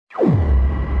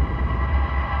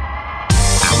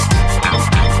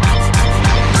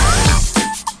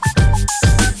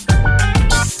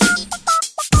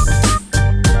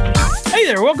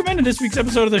to this week's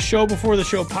episode of the Show Before the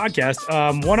Show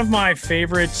podcast. One of my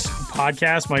favorite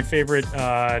podcasts, my favorite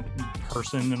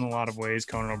person in a lot of ways,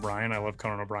 Conan O'Brien. I love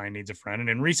Conan O'Brien Needs a Friend. And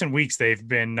in recent weeks, they've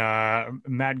been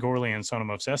Matt Gorley and Sona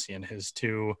Movsesian, his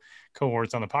two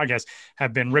cohorts on the podcast,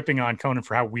 have been ripping on Conan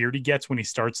for how weird he gets when he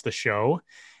starts the show.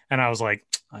 And I was like,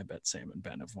 I bet Sam and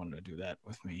Ben have wanted to do that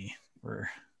with me for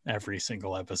every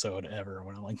single episode ever.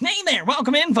 When I'm like, hey there,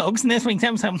 welcome in, folks. And this week's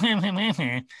episode.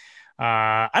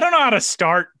 I don't know how to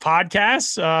start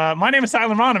podcasts. My name is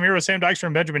Tyler Vaughn. I'm here with Sam Dykstra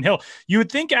and Benjamin Hill. You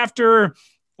would think after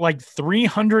like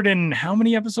 300 and how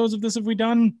many episodes of this have we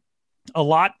done? A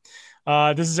lot.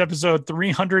 This is episode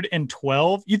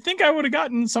 312. You'd think I would have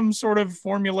gotten some sort of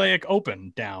formulaic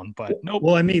open down, but nope.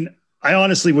 Well, I mean, I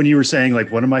honestly, when you were saying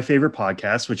like one of my favorite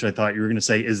podcasts, which I thought you were going to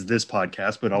say is this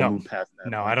podcast, but I'll move past that.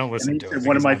 No, I don't listen to it.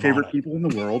 One of my favorite people in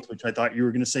the world, which I thought you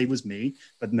were going to say was me,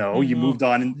 but no, you moved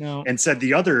on and said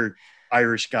the other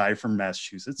Irish guy from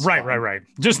Massachusetts. Right.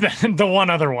 Just the one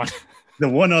other one. The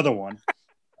one other one.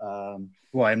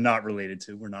 Well, I'm not related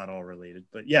to. We're not all related,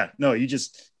 but yeah, no, you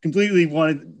just completely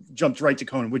jumped right to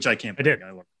Conan, which I can't.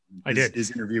 I did. His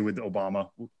interview with Obama,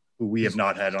 who we have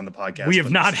not had on the podcast. We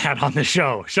have not had on the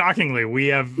show. Shockingly, we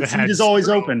have had. It is always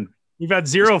open. We've had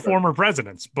zero former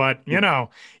presidents, but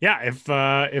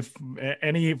if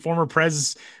any former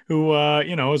pres who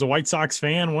is a White Sox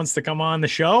fan wants to come on the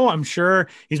show, I'm sure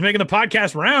he's making the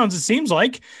podcast rounds. It seems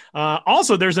like.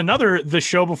 Also, there's another the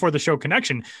Show Before the Show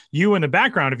connection. You in the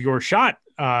background of your shot,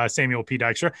 Samuel P.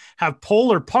 Dykstra, have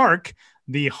Polar Park,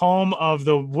 the home of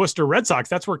the Worcester Red Sox.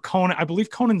 That's where I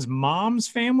believe Conan's mom's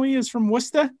family is from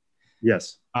Worcester.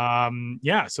 Yes.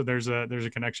 So there's a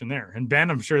connection there. And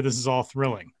Ben, I'm sure this is all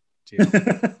thrilling.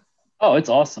 Oh, it's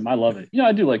awesome. I love it.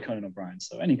 I do like Conan O'Brien,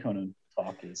 so any Conan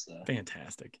talk is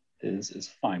fantastic.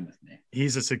 Is fine with me.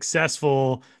 He's a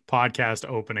successful podcast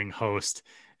opening host,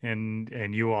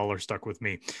 and you all are stuck with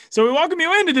me. So we welcome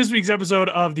you into this week's episode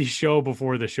of the Show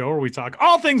Before the Show, where we talk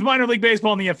all things minor league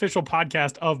baseball and the official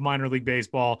podcast of minor league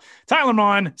baseball. Tyler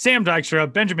Mon, Sam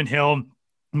Dykstra, Benjamin Hill.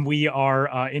 We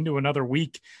are into another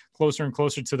week, closer and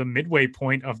closer to the midway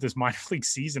point of this minor league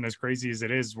season. As crazy as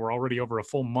it is, we're already over a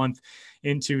full month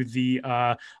into the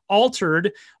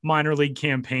altered minor league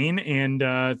campaign,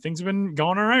 and things have been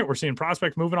going all right. We're seeing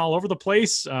prospects moving all over the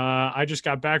place. I just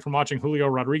got back from watching Julio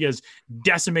Rodriguez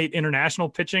decimate international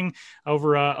pitching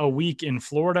over a week in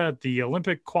Florida at the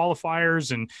Olympic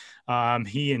qualifiers, and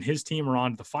he and his team are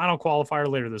on to the final qualifier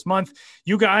later this month.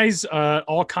 You guys,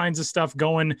 all kinds of stuff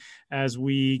going as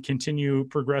we continue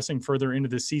progressing further into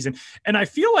this season. And I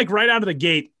feel like right out of the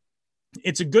gate,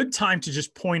 it's a good time to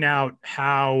just point out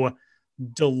how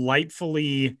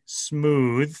delightfully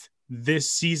smooth this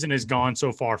season has gone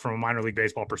so far from a minor league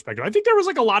baseball perspective. I think there was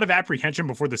like a lot of apprehension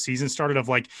before the season started of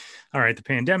like, all right, the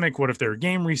pandemic, what if there are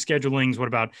game reschedulings? What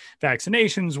about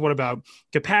vaccinations? What about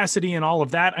capacity and all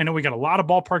of that? I know we got a lot of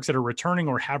ballparks that are returning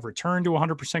or have returned to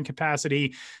 100%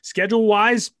 capacity. Schedule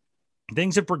wise,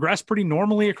 things have progressed pretty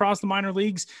normally across the minor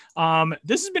leagues.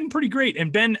 This has been pretty great.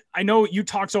 And Ben, I know you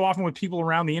talk so often with people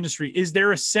around the industry. Is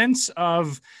there a sense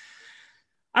of,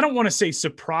 I don't want to say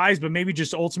surprise, but maybe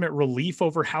just ultimate relief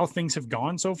over how things have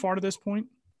gone so far to this point?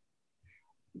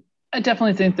 I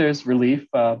definitely think there's relief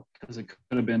because it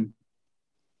could have been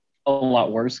a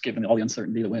lot worse given all the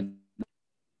uncertainty that went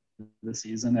this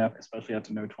season, especially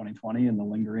after 2020 and the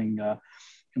lingering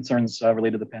concerns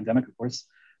related to the pandemic, of course.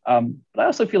 But I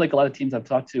also feel like a lot of teams I've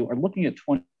talked to are looking at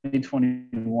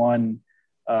 2021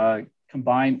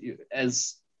 combined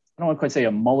as, I don't want to quite say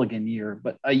a mulligan year,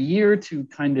 but a year to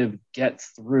kind of get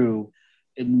through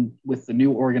with the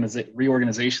new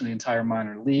reorganization of the entire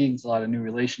minor leagues, a lot of new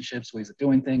relationships, ways of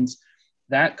doing things.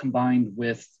 That combined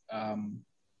with,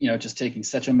 just taking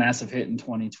such a massive hit in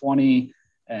 2020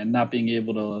 and not being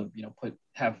able to,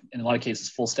 have in a lot of cases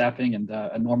full staffing and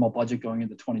a normal budget going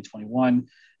into 2021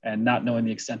 and not knowing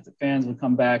the extent that fans would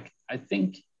come back. I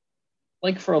think,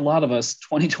 like for a lot of us,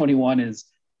 2021 is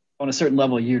on a certain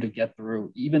level a year to get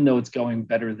through, even though it's going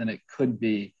better than it could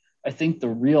be. I think the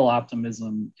real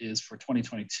optimism is for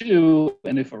 2022.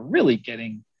 And if we're really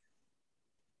getting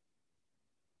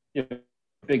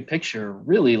big picture,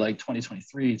 really like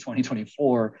 2023,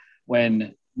 2024,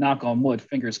 when knock on wood,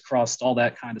 fingers crossed, all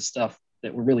that kind of stuff,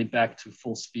 that we're really back to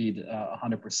full speed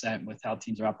 100% with how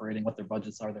teams are operating, what their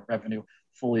budgets are, their revenue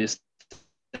fully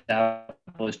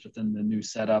established within the new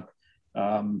setup.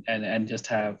 And just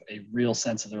have a real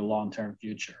sense of their long-term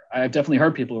future. I've definitely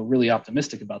heard people who are really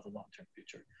optimistic about the long-term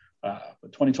future.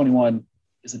 But 2021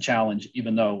 is a challenge,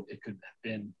 even though it could have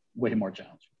been way more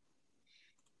challenging.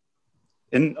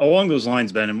 And along those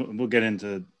lines, Ben, and we'll get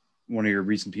into one of your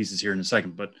recent pieces here in a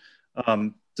second, but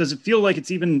does it feel like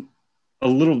it's even a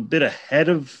little bit ahead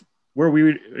of where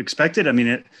we expected? I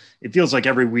mean, it feels like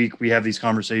every week we have these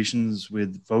conversations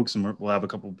with folks, and we'll have a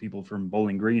couple of people from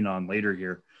Bowling Green on later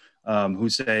here who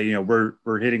say, you know,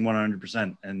 we're hitting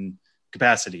 100% and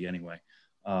capacity anyway.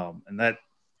 And that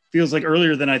feels like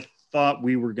earlier than I thought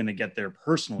we were going to get there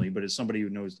personally, but as somebody who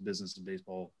knows the business of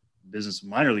baseball, business of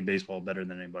minor league baseball better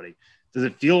than anybody, does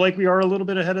it feel like we are a little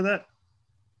bit ahead of that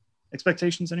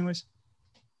expectations anyways?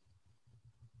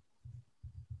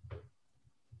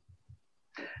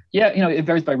 Yeah, you know, it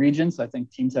varies by regions. I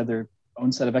think teams have their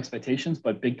own set of expectations,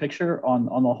 but big picture on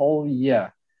the whole, yeah.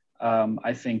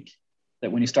 I think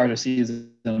that when you start a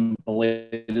season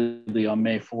belatedly on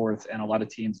May 4th, and a lot of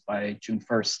teams by June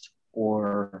 1st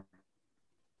or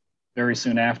very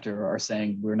soon after are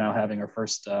saying we're now having our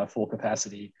first full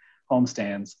capacity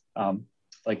homestands.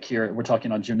 Like here, we're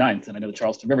talking on June 9th, and I know the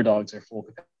Charleston River Dogs are full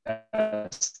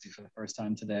capacity for the first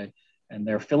time today. And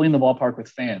they're filling the ballpark with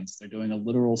fans. They're doing a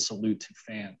literal salute to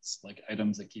fans, like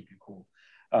items that keep you cool.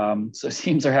 So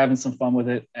teams are having some fun with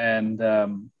it and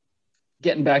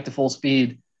getting back to full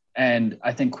speed. And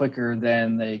I think quicker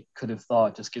than they could have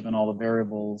thought, just given all the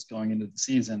variables going into the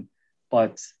season.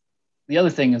 But the other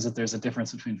thing is that there's a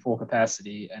difference between full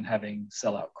capacity and having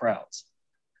sellout crowds.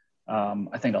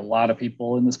 I think a lot of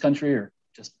people in this country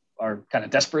are kind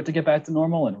of desperate to get back to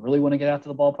normal and really want to get out to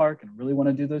the ballpark and really want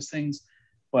to do those things.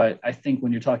 But I think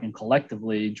when you're talking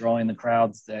collectively, drawing the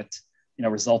crowds that, you know,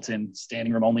 result in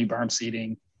standing room only berm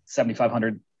seating,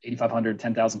 7,500, 8,500,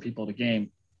 10,000 people at a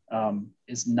game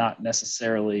is not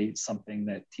necessarily something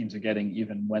that teams are getting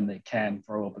even when they can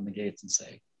throw open the gates and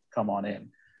say, come on in.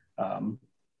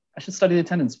 I should study the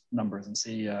attendance numbers and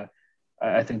see.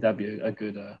 I think that'd be a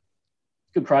good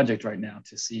project right now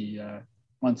to see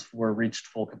once we're reached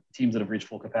teams that have reached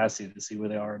full capacity, to see where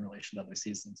they are in relation to other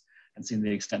seasons and seeing the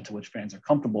extent to which fans are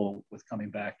comfortable with coming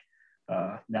back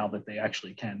now that they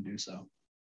actually can do so.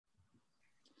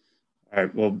 All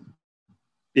right. Well,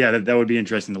 yeah, that would be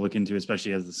interesting to look into,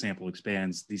 especially as the sample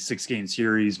expands. The 6-game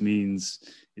series means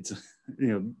it's, you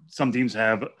know, some teams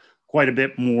have quite a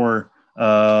bit more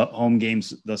home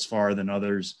games thus far than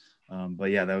others.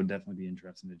 But yeah, that would definitely be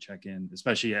interesting to check in,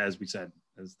 especially as we said,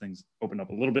 as things open up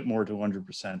a little bit more to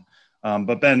 100%.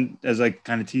 But Ben, as I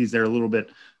kind of teased there a little bit,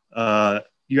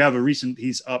 you have a recent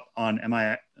piece up on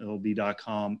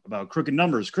MILB.com about crooked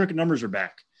numbers. Crooked numbers are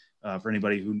back for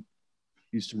anybody who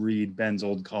used to read Ben's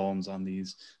old columns on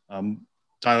these.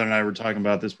 Tyler and I were talking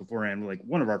about this beforehand, like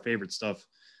one of our favorite stuff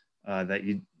that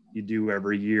you do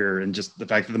every year. And just the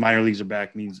fact that the minor leagues are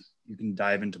back means you can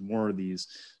dive into more of these.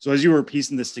 So as you were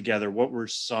piecing this together, what were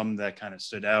some that kind of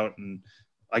stood out? And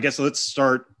I guess let's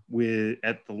start with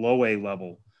at the low A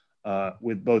level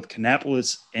with both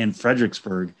Kannapolis and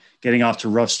Fredericksburg getting off to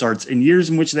rough starts in years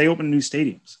in which they opened new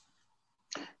stadiums.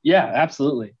 Yeah,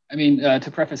 absolutely. I mean,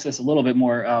 to preface this a little bit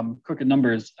more, Crooked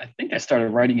Numbers, I think I started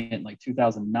writing it in like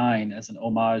 2009 as an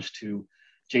homage to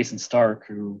Jason Stark,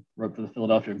 who wrote for the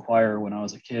Philadelphia Inquirer when I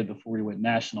was a kid before he went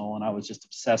national. And I was just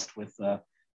obsessed with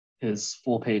his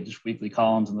full-page weekly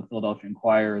columns in the Philadelphia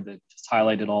Inquirer that just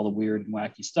highlighted all the weird and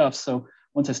wacky stuff. So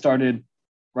once I started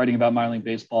writing about minor league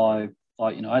baseball, I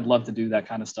thought, you know, I'd love to do that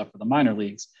kind of stuff for the minor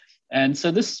leagues. And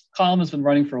so this column has been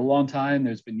running for a long time.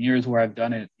 There's been years where I've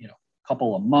done it, you know, a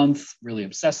couple a month, really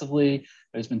obsessively.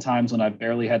 There's been times when I've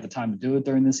barely had the time to do it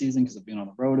during the season because I've been on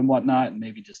the road and whatnot, and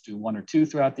maybe just do one or two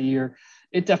throughout the year.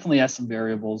 It definitely has some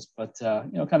variables, but,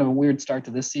 you know, kind of a weird start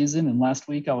to this season. And last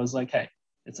week I was like, hey,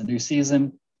 it's a new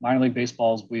season. Minor league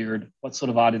baseball is weird. What sort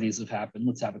of oddities have happened?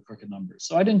 Let's have a Crooked Numbers.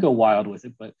 So I didn't go wild with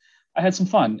it, but I had some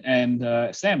fun. And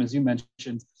Sam, as you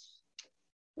mentioned,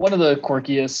 one of the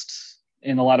quirkiest,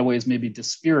 in a lot of ways, maybe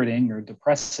dispiriting or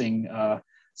depressing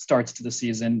starts to the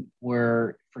season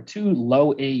were for two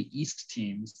low A East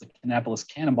teams, the Kannapolis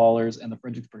Cannonballers and the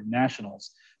Fredericksburg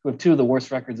Nationals, who have two of the worst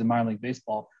records in minor league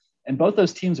baseball. And both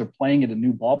those teams are playing at a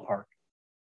new ballpark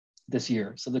this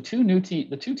year. So the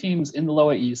two teams in the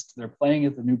low A East, they're playing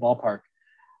at the new ballpark,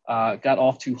 got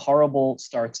off to horrible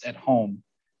starts at home.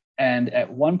 And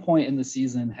at one point in the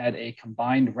season had a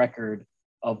combined record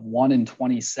of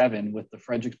 1-27, with the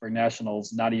Fredericksburg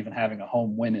Nationals not even having a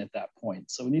home win at that point.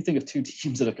 So when you think of two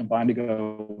teams that have combined to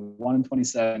go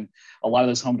 1-27, a lot of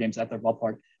those home games at their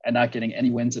ballpark and not getting any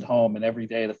wins at home, and every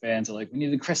day the fans are like, we need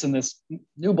to christen this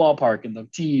new ballpark, and the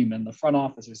team and the front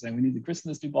office are saying, we need to christen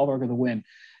this new ballpark with a win,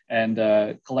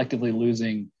 and collectively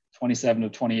losing 27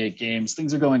 of 28 games.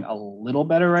 Things are going a little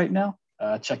better right now.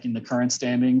 Checking the current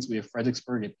standings, we have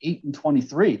Fredericksburg at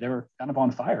 8-23. They're kind of on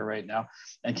fire right now.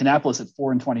 And Kannapolis at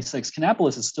 4-26.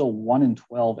 Kannapolis is still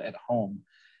 1-12 at home.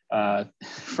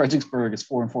 Fredericksburg is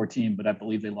 4-14, but I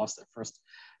believe they lost their first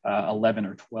 11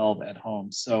 or 12 at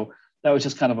home. So that was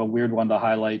just kind of a weird one to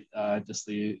highlight, just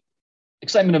the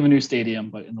excitement of a new stadium.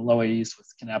 But in the Low East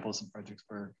with Kannapolis and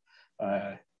Fredericksburg,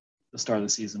 the start of the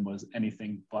season was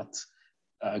anything but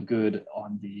good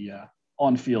on the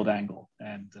on-field angle.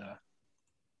 And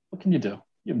what can you do?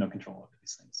 You have no control over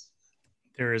these things.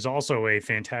 There is also a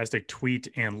fantastic tweet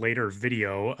and later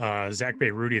video. Zach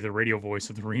Bayruti, the radio voice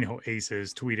of the Reno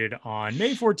Aces, tweeted on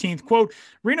May 14th, quote,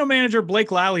 Reno manager Blake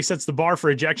Lally sets the bar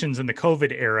for ejections in the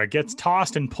COVID era, gets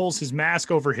tossed and pulls his mask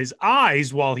over his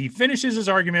eyes while he finishes his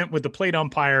argument with the plate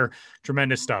umpire.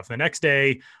 Tremendous stuff. The next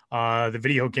day, the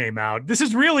video came out. This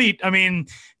is really, I mean,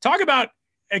 talk about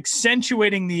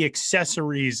accentuating the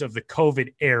accessories of the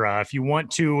COVID era. If you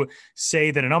want to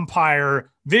say that an umpire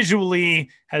visually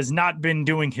has not been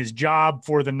doing his job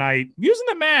for the night, using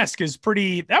the mask is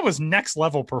that was next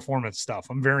level performance stuff.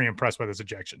 I'm very impressed by this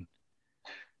ejection.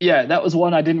 Yeah, that was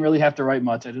one I didn't really have to write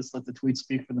much. I just let the tweets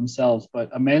speak for themselves. But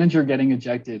a manager getting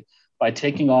ejected by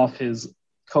taking off his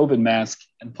COVID mask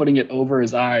and putting it over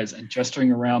his eyes and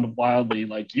gesturing around wildly,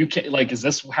 like, you can't, like, is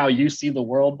this how you see the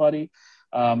world, buddy?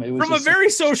 It was from a very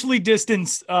socially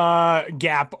distanced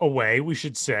gap away, we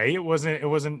should say. It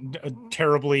wasn't a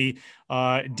terribly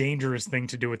dangerous thing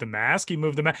to do with the mask. He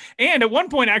moved the mask, and at one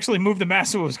point actually moved the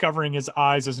mask so it was covering his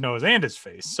eyes, his nose, and his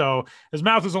face. So his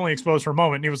mouth was only exposed for a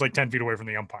moment, and he was like 10 feet away from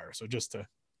the umpire. So just to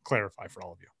clarify for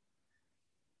all of you.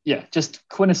 Yeah, just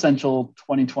quintessential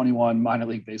 2021 minor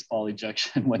league baseball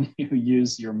ejection when you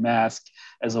use your mask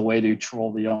as a way to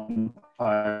troll the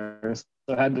umpires.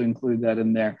 So I had to include that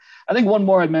in there. I think one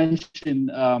more I'd mention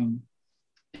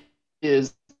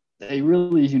is a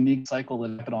really unique cycle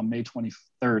that happened on May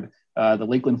 23rd. The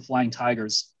Lakeland Flying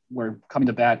Tigers were coming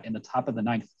to bat in the top of the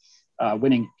ninth,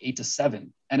 winning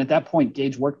 8-7. And at that point,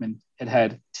 Gage Workman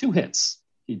had 2 hits.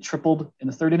 He tripled in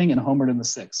the 3rd inning and homered in the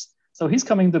 6th. So he's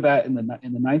coming to bat in the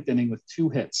 9th inning with 2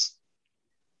 hits.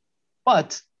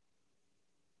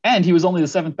 And he was only the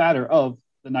 7th batter of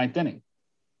the 9th inning.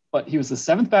 But he was the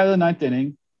 7th batter of the 9th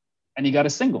inning, and he got a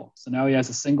single. So now he has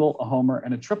a single, a homer,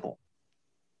 and a triple.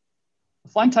 The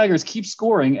Flying Tigers keep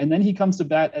scoring, and then he comes to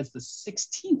bat as the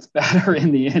 16th batter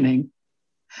in the inning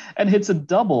and hits a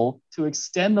double to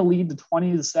extend the lead to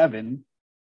 20-7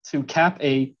 to cap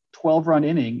a 12-run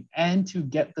inning and to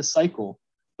get the cycle.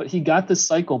 But he got the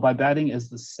cycle by batting as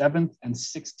the 7th and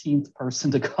 16th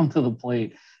person to come to the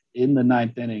plate in the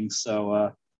 9th inning.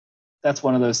 So that's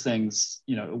one of those things,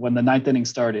 you know, when the 9th inning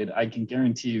started, I can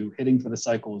guarantee you hitting for the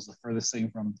cycle is the furthest thing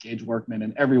from Gage Workman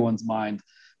in everyone's mind.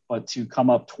 But to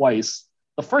come up twice,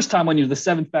 the first time when you're the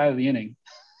 7th batter of the inning,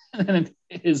 and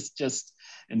it is just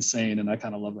insane. And I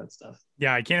kind of love that stuff.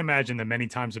 Yeah, I can't imagine that many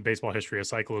times in baseball history a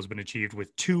cycle has been achieved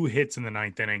with 2 hits in the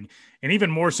 9th inning, and even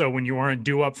more so when you aren't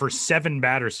due up for 7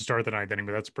 batters to start the 9th inning,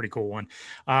 but that's a pretty cool one.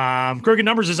 Crooked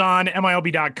Numbers is on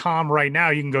MILB.com right now.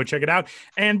 You can go check it out.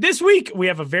 And this week we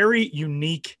have a very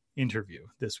unique interview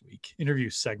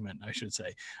segment, I should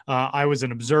say. I was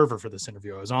an observer for this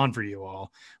interview. I was on for you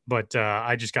all, but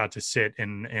I just got to sit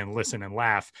and listen and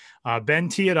laugh. Ben,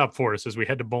 tee it up for us as we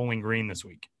head to Bowling Green this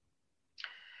week.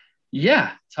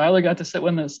 Yeah, Tyler got to sit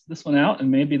this one out,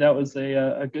 and maybe that was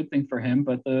a good thing for him.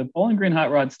 But the Bowling Green Hot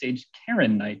Rod staged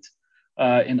Karen Night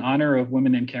in honor of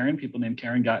women named Karen. People named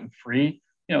Karen gotten free.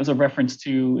 You know, it was a reference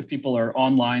to, if people are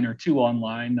online or too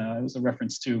online, it was a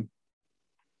reference to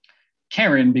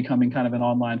Karen becoming kind of an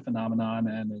online phenomenon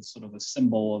and is sort of a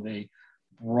symbol of a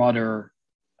broader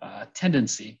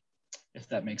tendency, if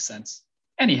that makes sense.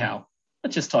 Anyhow,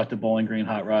 let's just talk to Bowling Green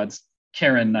Hot Rod's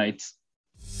Karen Night.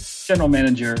 General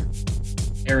Manager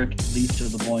Eric Leach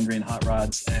of the Bowling Green Hot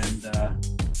Rods, and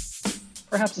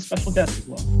perhaps a special guest as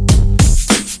well.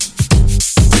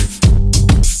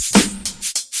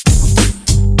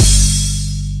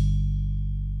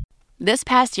 This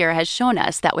past year has shown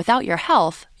us that without your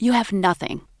health, you have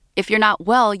nothing. If you're not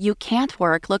well, you can't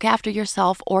work, look after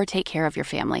yourself, or take care of your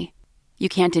family. You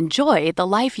can't enjoy the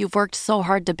life you've worked so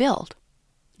hard to build.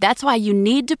 That's why you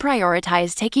need to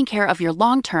prioritize taking care of your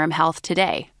long-term health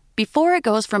today, before it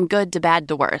goes from good to bad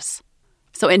to worse.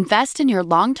 So invest in your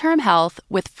long-term health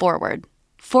with Forward.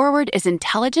 Forward is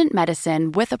intelligent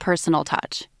medicine with a personal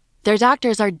touch. Their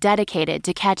doctors are dedicated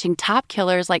to catching top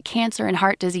killers like cancer and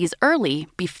heart disease early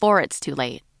before it's too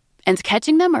late. And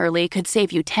catching them early could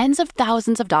save you tens of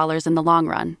thousands of dollars in the long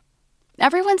run.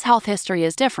 Everyone's health history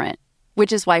is different,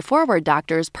 which is why Forward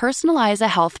doctors personalize a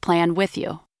health plan with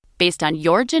you, based on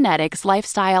your genetics,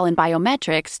 lifestyle, and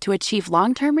biometrics to achieve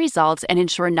long-term results and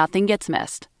ensure nothing gets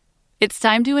missed. It's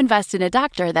time to invest in a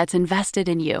doctor that's invested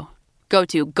in you. Go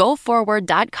to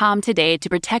GoForward.com today to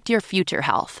protect your future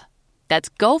health. That's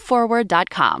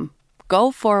GoForward.com.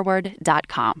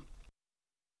 GoForward.com.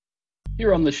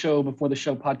 Here on the show, Before the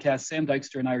Show podcast, Sam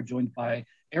Dykstra and I are joined by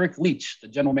Eric Leach, the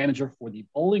general manager for the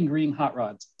Bowling Green Hot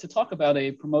Rods, to talk about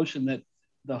a promotion that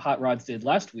the Hot Rods did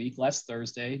last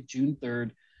Thursday, June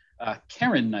 3rd,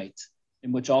 Karen Night,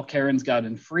 in which all Karens got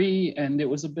in free. And it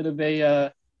was a bit of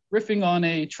a riffing on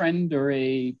a trend or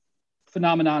a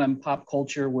phenomenon in pop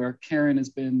culture where Karen has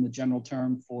been the general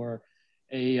term for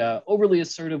a overly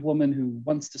assertive woman who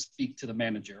wants to speak to the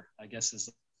manager, I guess is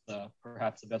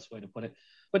perhaps the best way to put it.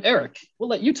 But Eric, we'll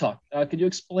let you talk. Could you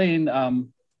explain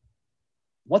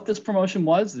what this promotion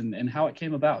was and how it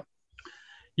came about?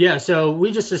 Yeah, so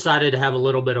we just decided to have a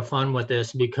little bit of fun with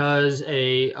this because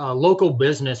a local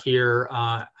business here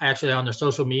actually on their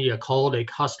social media called a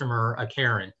customer a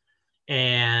Karen.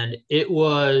 And it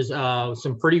was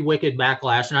some pretty wicked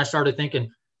backlash. And I started thinking,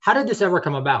 how did this ever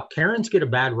come about? Karens get a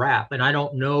bad rap, and I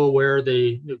don't know where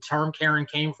the term Karen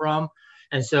came from.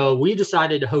 And so we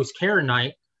decided to host Karen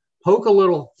Night, poke a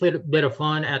little bit of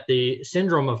fun at the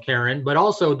syndrome of Karen, but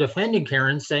also defending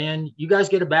Karen, saying, you guys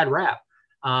get a bad rap.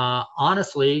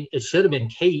 Honestly, it should have been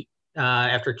Kate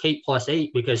after Kate plus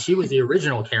 8 because she was the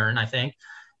original Karen, I think.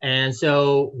 And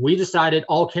so we decided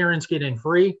all Karens get in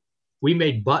free. We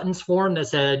made buttons for them that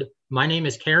said, my name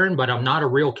is Karen, but I'm not a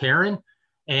real Karen.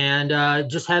 And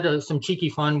just had some cheeky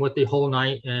fun with the whole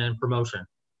night and promotion.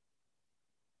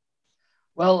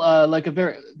 Well, like a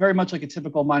very much like a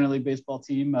typical minor league baseball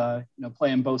team,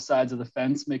 playing both sides of the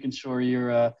fence, making sure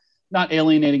you're not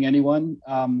alienating anyone.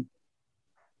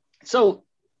 So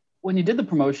when you did the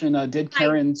promotion, did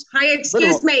Karen's... Hi,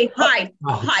 excuse me. Hi.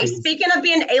 Hi. Speaking of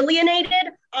being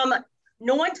alienated,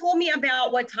 no one told me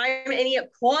about what time any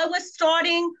call was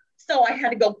starting. So I had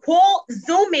to go call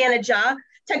Zoom manager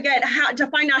to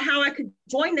find out how I could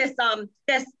join this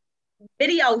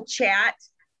video chat.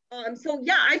 So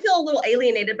yeah, I feel a little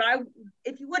alienated, but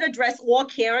if you would address all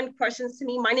Karen questions to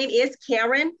me, my name is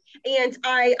Karen, and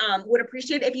I would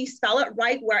appreciate if you spell it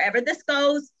right wherever this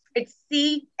goes. It's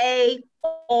Caryn.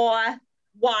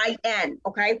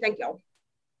 Okay, thank you.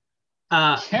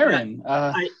 Karen.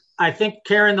 I think,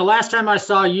 Karen, the last time I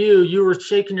saw you, you were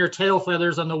shaking your tail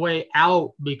feathers on the way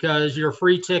out because your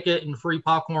free ticket and free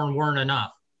popcorn weren't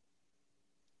enough.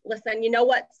 Listen, you know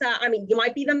what? You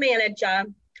might be the manager,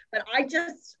 but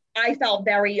I felt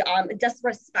very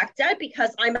disrespected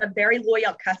because I'm a very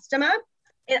loyal customer.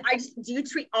 And do you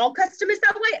treat all customers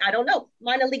that way? I don't know.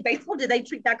 Minor league baseball, do they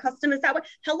treat their customers that way?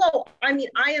 Hello. I'm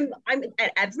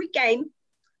at every game.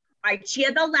 I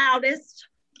cheer the loudest.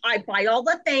 I buy all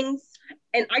the things.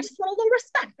 And I just want a little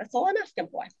respect. That's all I'm asking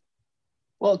for.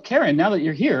 Well, Karen, now that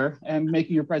you're here and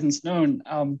making your presence known,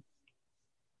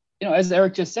 as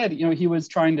Eric just said, he was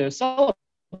trying to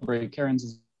celebrate Karen's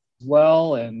as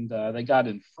well, and they got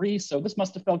in free. So this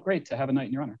must have felt great to have a night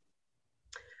in your honor.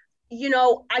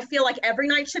 I feel like every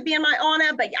night should be in my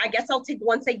honor, but I guess I'll take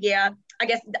once a year, I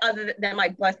guess, other than my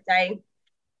birthday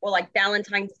or like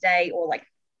Valentine's Day or like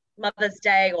Mother's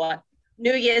Day or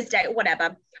New Year's Day,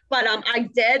 whatever. But I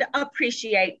did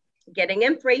appreciate getting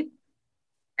in free.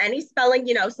 Any spelling,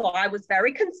 so I was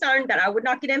very concerned that I would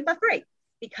not get in for free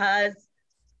because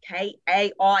Karen,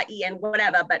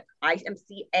 whatever, but I am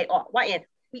Caryn.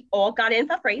 We all got in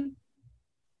for free.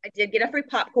 I did get a free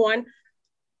popcorn.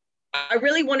 I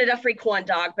really wanted a free corn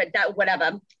dog, but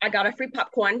whatever. I got a free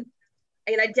popcorn,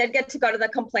 and I did get to go to the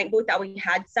complaint booth that we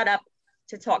had set up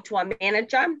to talk to our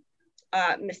manager,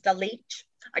 Mr. Leach.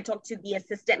 I talked to the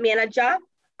assistant manager,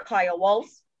 Kyle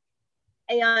Walls,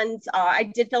 and I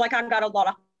did feel like I got a lot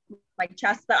off my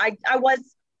chest, but I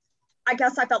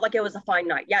guess I felt like it was a fine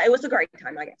night. Yeah, it was a great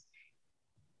time, I guess.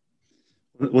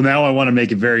 Well, now I want to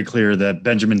make it very clear that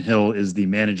Benjamin Hill is the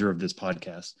manager of this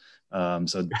podcast.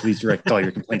 So please direct all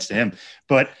your complaints to him.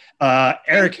 But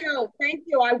Eric. Thank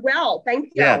you. I will.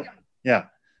 Thank you. Yeah.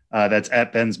 That's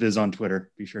at Ben's Biz on Twitter.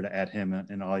 Be sure to add him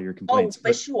in all your complaints. Oh,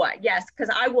 for sure. Yes,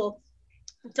 because I will.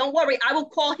 Don't worry. I will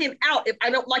call him out if I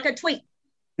don't like a tweet.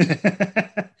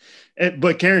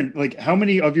 But Karen, like, how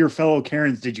many of your fellow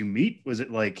Karens did you meet? Was it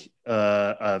like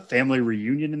a family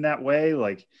reunion in that way?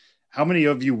 Like, how many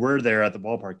of you were there at the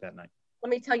ballpark that night? Let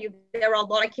me tell you, there are a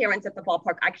lot of Karens at the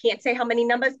ballpark. I can't say how many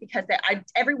numbers because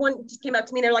everyone just came up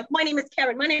to me. They're like, my name is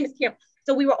Karen. My name is Karen.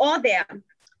 So we were all there.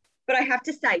 But I have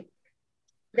to say,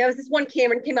 there was this one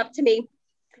Karen came up to me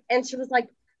and she was like,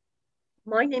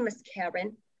 my name is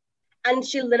Karen. And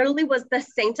she literally was the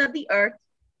saint of the earth,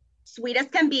 sweet as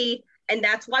can be. And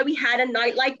that's why we had a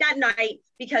night like that night,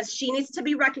 because she needs to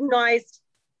be recognized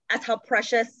as how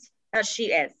precious as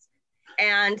she is.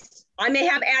 And I may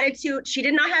have attitude. She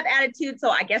did not have attitude.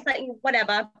 So I guess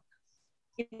whatever.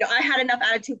 I had enough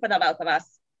attitude for the both of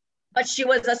us. But she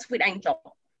was a sweet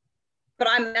angel. but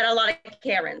I met a lot of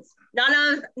Karens.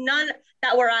 None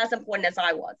that were as important as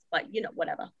I was, but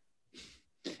whatever.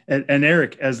 And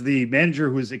Eric, as the manager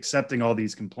who's accepting all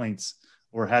these complaints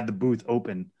or had the booth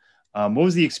open, what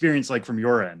was the experience like from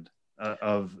your end?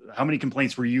 Of how many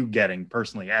complaints were you getting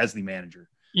personally as the manager?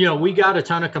 We got a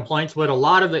ton of complaints, but a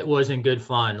lot of it was in good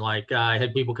fun. Like I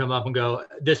had people come up and go,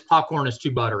 "This popcorn is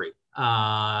too buttery."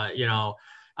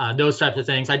 Those types of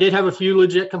things. I did have a few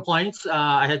legit complaints.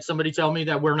 I had somebody tell me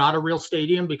that we're not a real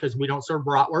stadium because we don't serve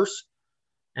bratwurst.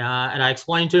 And I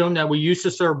explained to them that we used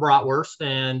to serve bratwurst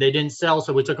and they didn't sell,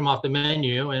 so we took them off the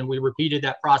menu. And we repeated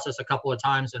that process a couple of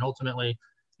times, and ultimately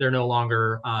they're no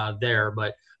longer there.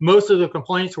 But most of the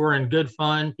complaints were in good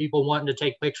fun. People wanting to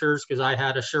take pictures because I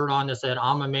had a shirt on that said,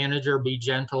 "I'm a manager, be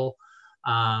gentle."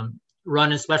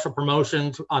 Running special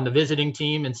promotions on the visiting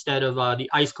team instead of the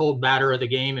ice cold batter of the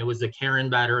game. It was the Karen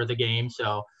batter of the game.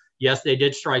 So yes, they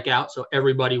did strike out. So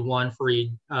everybody won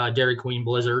free Dairy Queen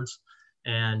Blizzards,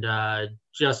 and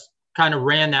just kind of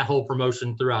ran that whole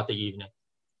promotion throughout the evening.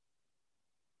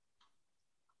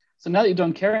 So now that you've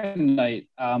done Karen night,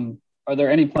 are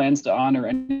there any plans to honor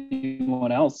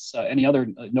anyone else, any other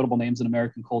notable names in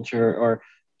American culture, or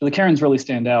do the Karens really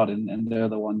stand out and they're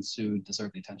the ones who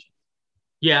deserve the attention?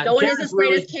 Yeah, no one is as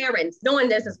great as Karens. No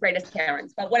one is as great as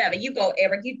Karens. But whatever, you go,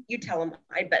 Eric. You tell them.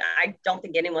 But I don't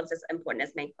think anyone's as important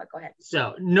as me. But go ahead.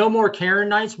 So no more Karen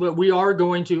nights, but we are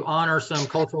going to honor some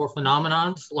cultural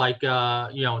phenomenons. Like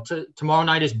tomorrow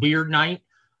night is beard night.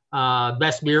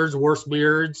 Best beards, worst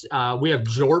beards. We have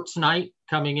jorts night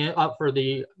coming in up for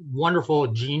the wonderful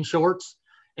jean shorts,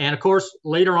 and of course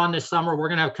later on this summer we're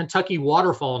gonna have Kentucky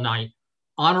waterfall night,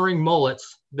 honoring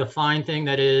mullets, the fine thing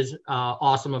that is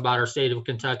awesome about our state of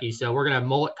Kentucky. So we're going to have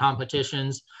mullet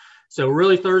competitions. So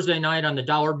really Thursday night on the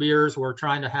Dollar Beers, we're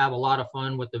trying to have a lot of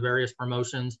fun with the various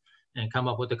promotions and come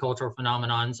up with the cultural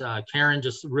phenomenons. Karen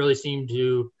just really seemed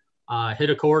to hit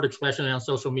a chord, especially on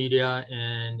social media,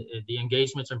 and the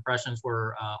engagements, impressions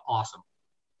were awesome.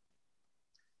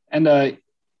 And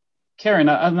Karen,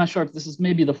 I'm not sure if this is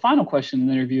maybe the final question in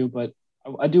the interview, but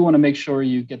I do want to make sure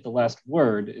you get the last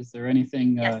word. Is there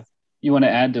anything you want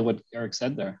to add to what Eric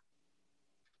said there?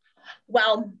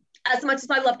 Well, as much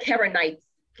as I love Karen nights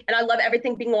and I love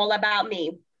everything being all about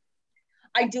me,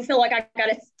 I do feel like I got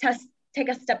to take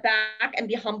a step back and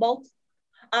be humbled.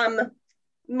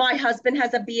 My husband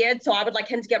has a beard, so I would like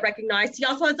him to get recognized. He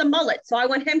also has a mullet, so I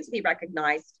want him to be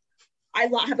recognized. I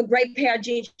have a great pair of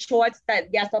jean shorts that,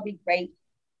 yes, they'll be great.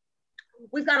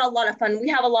 We've got a lot of fun. We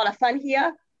have a lot of fun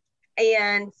here.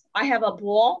 And I have a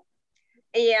ball,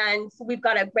 and we've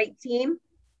got a great team.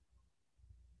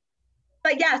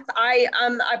 But yes, I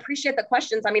appreciate the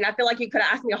questions. I mean, I feel like you could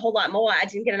have asked me a whole lot more. I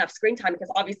didn't get enough screen time because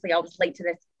obviously I was late to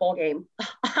this ball game,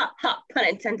 pun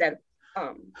intended.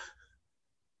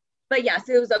 But yes,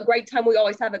 it was a great time. We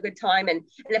always have a good time. And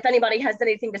if anybody has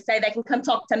anything to say, they can come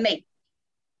talk to me.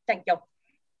 Thank you.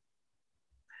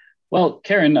 Well,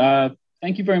 Karen,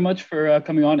 thank you very much for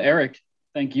coming on. Eric,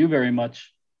 thank you very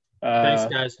much.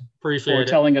 Thanks, guys. Appreciate it. For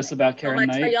telling us about Karen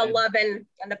night. So much for your love and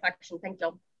affection. Thank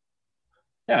you.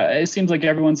 Yeah, it seems like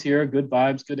everyone's here. Good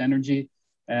vibes, good energy.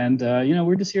 And,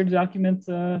 we're just here to document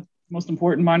the most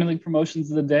important minor league promotions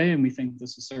of the day. And we think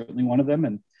this is certainly one of them.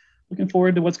 And looking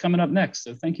forward to what's coming up next.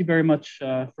 So thank you very much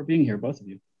for being here, both of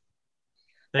you.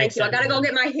 Thank you. I got to go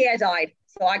get my hair dyed.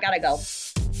 So I got to go.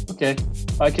 Okay.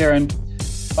 Bye, Karen.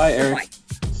 Bye, Eric. Bye.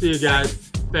 See you guys.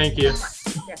 Thank you.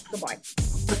 Yes, goodbye.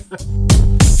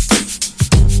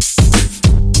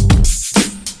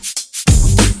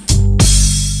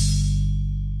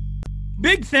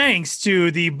 Big thanks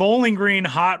to the Bowling Green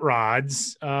Hot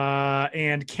Rods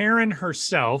and Karen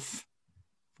herself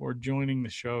for joining the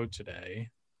show today.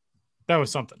 That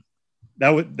was something.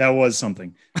 That was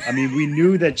something. I mean, we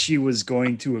knew that she was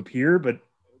going to appear, but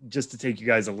just to take you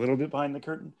guys a little bit behind the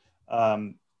curtain,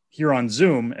 here on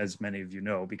Zoom, as many of you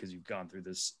know, because you've gone through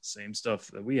this same stuff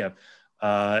that we have,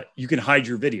 you can hide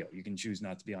your video. You can choose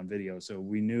not to be on video. So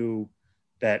we knew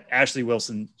that Ashley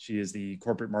Wilson, she is the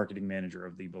corporate marketing manager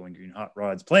of the Bowling Green Hot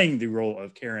Rods, playing the role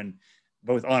of Karen,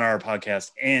 both on our podcast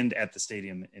and at the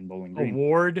stadium in Bowling Green.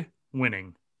 Award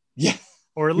winning. Yeah.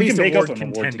 Or at least make award up an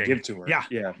contending. Award to give to her. Yeah.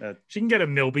 Yeah. She can get a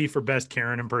Milby for best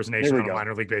Karen impersonation on a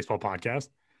minor league baseball podcast.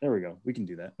 There we go. We can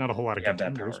do that. Not a whole lot of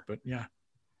contenders, but yeah.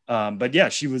 But yeah,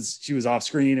 she was off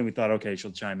screen, and we thought, okay, she'll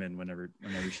chime in whenever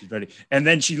she's ready. And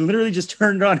then she literally just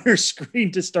turned on her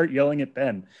screen to start yelling at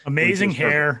Ben. Amazing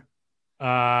hair.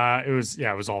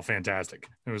 It was all fantastic.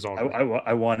 It was all.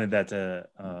 I wanted that to,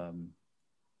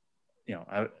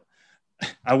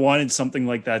 I wanted something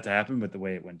like that to happen, but the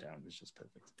way it went down was just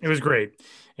perfect. It was great.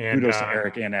 And kudos to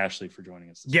Eric and Ashley for joining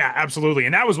us. Yeah, absolutely.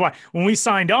 And that was why when we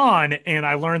signed on and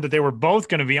I learned that they were both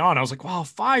going to be on, I was like, wow,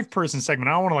 5-person segment.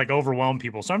 I don't want to like overwhelm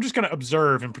people. So I'm just going to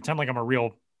observe and pretend like I'm a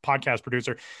real podcast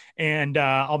producer, and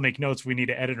I'll make notes if we need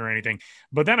to edit or anything.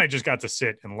 But then I just got to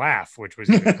sit and laugh, which was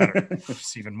even better.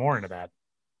 Just even more into that.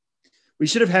 We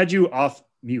should have had you off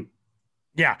mute.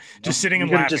 Yeah, just sitting and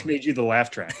laughing. Just made you the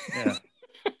laugh track. Yeah.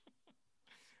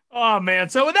 Oh man.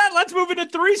 So with that, let's move into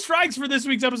 3 strikes for this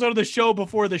week's episode of the Show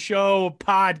Before the Show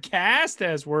podcast,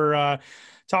 as we're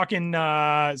talking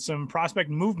some prospect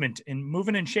movement and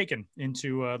moving and shaking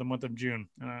into the month of June.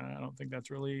 I don't think that's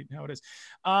really how it is.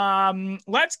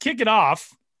 Let's kick it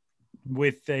off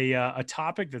with a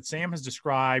topic that Sam has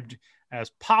described as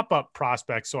pop-up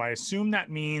prospects. So I assume that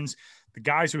means the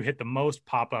guys who hit the most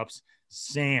pop-ups.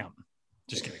 Sam.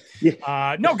 Just kidding.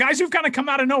 Yeah. No, guys who've kind of come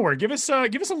out of nowhere. Give us a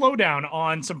lowdown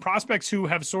on some prospects who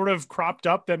have sort of cropped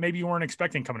up that maybe you weren't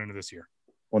expecting coming into this year.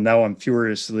 Well, now I'm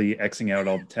furiously Xing out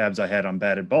all the tabs I had on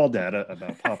batted ball data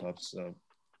about pop-ups. So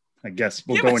I guess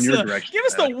we'll go in your direction. Give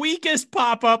us the weakest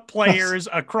pop-up players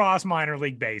across minor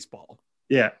league baseball.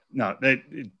 Yeah, no,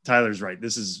 Tyler's right.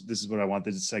 This is what I want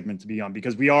this segment to be on,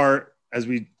 because we are, as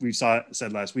we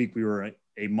said last week, we were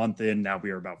a month in. Now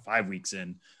we are about 5 weeks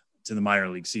in to the minor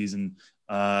league season.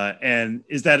 And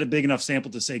is that a big enough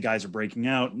sample to say guys are breaking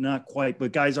out? Not quite,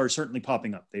 but guys are certainly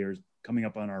popping up. They are coming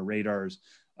up on our radars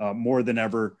more than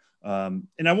ever. And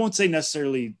I won't say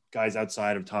necessarily guys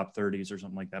outside of top 30s or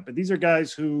something like that, but these are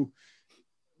guys who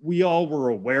we all were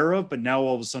aware of, but now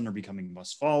all of a sudden are becoming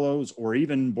must follows or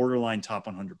even borderline top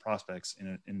 100 prospects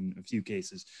in a few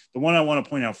cases. The one I want to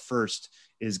point out first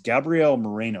is Gabriel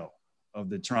Moreno of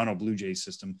the Toronto Blue Jays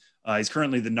system. He's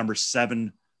currently the number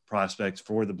 7 prospect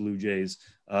for the Blue Jays.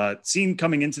 Seen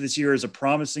coming into this year as a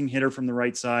promising hitter from the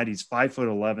right side. He's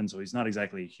 5'11", so he's not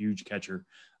exactly a huge catcher,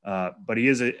 but he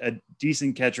is a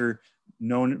decent catcher,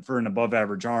 known for an above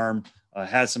average arm,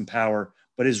 has some power,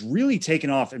 but has really taken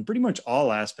off in pretty much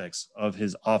all aspects of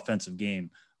his offensive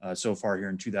game so far here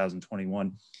in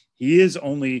 2021. He is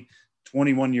only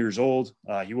 21 years old.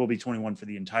 He will be 21 for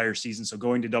the entire season. So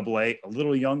going to AA, a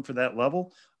little young for that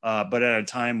level, but at a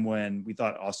time when we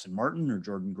thought Austin Martin or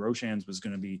Jordan Groshans was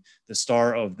going to be the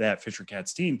star of that Fisher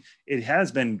Cats team, it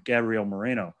has been Gabriel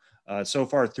Moreno. So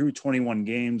far through 21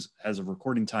 games as of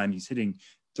recording time, he's hitting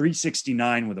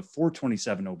 .369 with a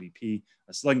 .427 OBP,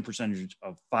 a slugging percentage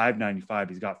of .595.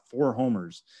 He's got 4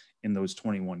 homers in those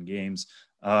 21 games,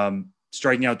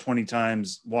 striking out 20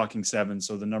 times, walking 7.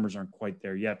 So the numbers aren't quite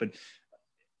there yet, but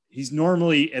he's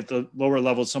normally at the lower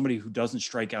level, somebody who doesn't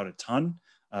strike out a ton.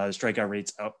 The strikeout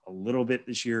rate's up a little bit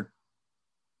this year,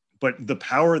 but the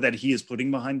power that he is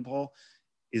putting behind the ball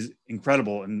is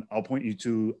incredible. And I'll point you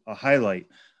to a highlight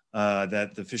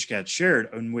that the Fish Cats shared,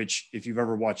 in which, if you've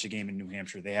ever watched a game in New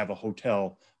Hampshire, they have a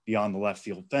hotel beyond the left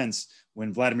field fence.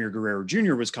 When Vladimir Guerrero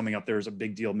Jr. was coming up, there was a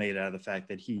big deal made out of the fact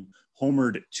that he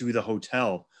homered to the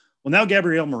hotel. Well, now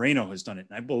Gabriel Moreno has done it.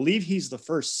 And I believe he's the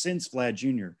first since Vlad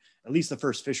Jr., at least the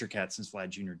first Fisher Cat since Vlad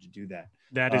Jr. to do that.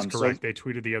 That is correct. So, they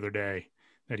tweeted the other day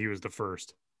that he was the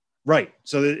first. Right.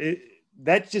 So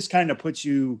that just kind of puts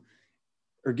you,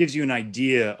 or gives you an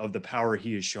idea of the power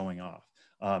he is showing off.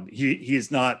 He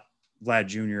is not Vlad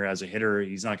Jr. as a hitter.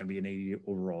 He's not going to be an 80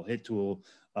 overall hit tool.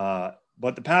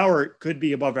 But the power could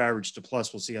be above average to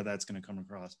plus. We'll see how that's going to come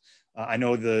across. I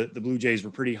know the Blue Jays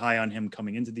were pretty high on him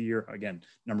coming into the year. Again,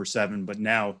 number 7, but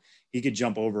now he could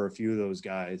jump over a few of those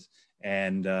guys.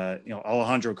 And,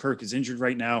 Alejandro Kirk is injured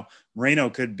right now. Moreno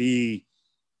could be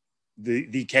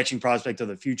the catching prospect of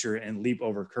the future and leap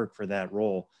over Kirk for that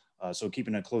role. So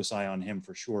keeping a close eye on him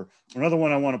for sure. Another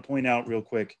one I want to point out real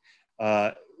quick,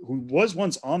 who was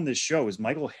once on this show, is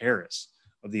Michael Harris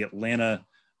of the Atlanta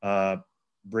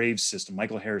Braves system.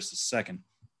 Michael Harris II.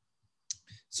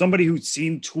 Somebody who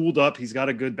seemed tooled up. He's got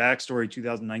a good backstory,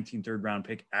 2019 third-round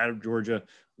pick out of Georgia,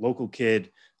 local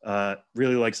kid,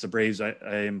 really likes the Braves. I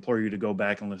implore you to go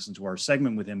back and listen to our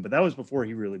segment with him, but that was before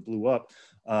he really blew up.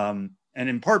 And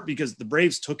in part because the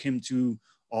Braves took him to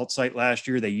alt site last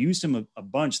year. They used him a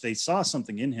bunch. They saw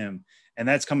something in him, and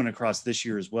that's coming across this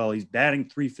year as well. He's batting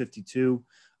 .352,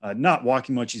 not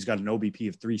walking much. He's got an OBP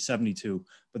of .372,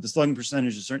 but the slugging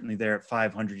percentage is certainly there at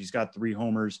 .500. He's got 3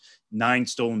 homers, 9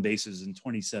 stolen bases in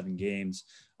 27 games.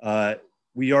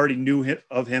 We already knew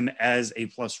of him as a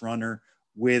plus runner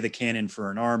with a cannon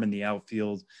for an arm in the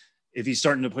outfield. If he's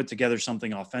starting to put together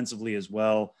something offensively as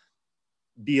well,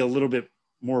 be a little bit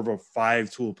more of a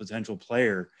 5-tool potential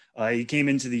player. He came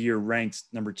into the year ranked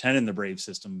number 10 in the Braves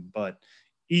system, but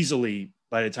easily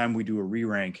by the time we do a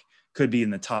re-rank could be in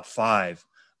the top 5,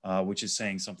 which is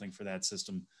saying something for that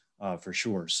system. for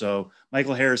sure. So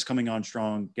Michael Harris coming on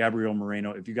strong, Gabriel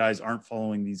Moreno. If you guys aren't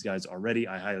following these guys already,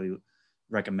 I highly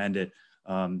recommend it.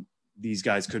 These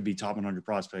guys could be top 100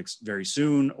 prospects very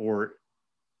soon, or,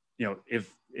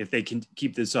 if they can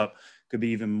keep this up, could be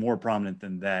even more prominent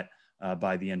than that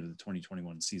by the end of the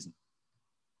 2021 season.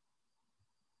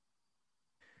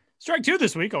 Strike two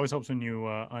this week always helps when you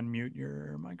unmute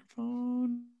your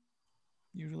microphone.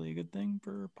 Usually a good thing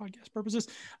for podcast purposes.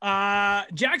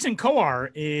 Jackson Kowar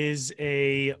is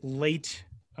a late,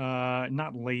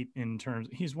 not late in terms,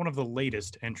 he's one of the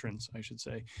latest entrants, I should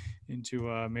say, into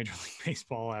Major League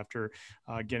Baseball after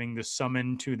getting the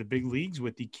summon to the big leagues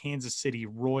with the Kansas City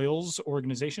Royals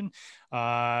organization.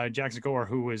 Jackson Kowar,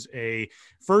 who was a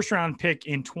first-round pick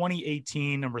in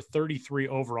 2018, number 33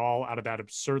 overall out of that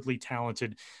absurdly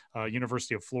talented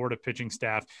University of Florida pitching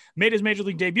staff, made his Major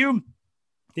League debut.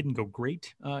 Didn't go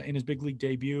great in his big league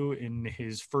debut in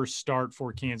his first start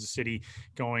for Kansas City,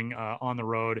 going on the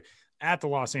road at the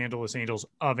Los Angeles Angels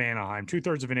of Anaheim.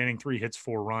 2/3 of an inning, 3 hits,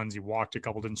 4 runs. He walked a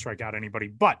couple, didn't strike out anybody.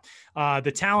 But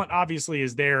the talent obviously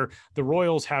is there. The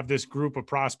Royals have this group of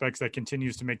prospects that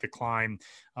continues to make the climb.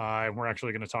 And we're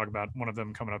actually going to talk about one of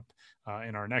them coming up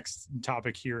in our next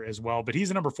topic here as well. But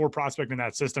he's a number 4 prospect in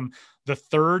that system. The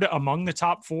third among the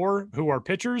top 4 who are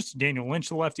pitchers: Daniel Lynch,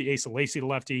 the lefty, Asa Lacy, the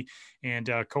lefty, and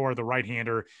Kowar, the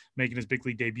right-hander, making his big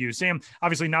league debut. Sam,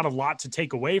 obviously not a lot to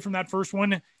take away from that first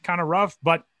one. Kind of rough,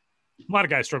 but a lot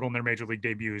of guys struggle in their major league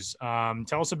debuts.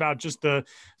 Tell us about just the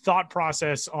thought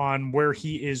process on where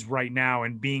he is right now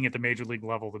and being at the major league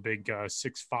level, the big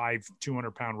 6'5",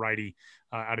 200-pound righty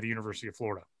out of the University of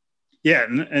Florida. Yeah,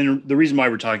 and the reason why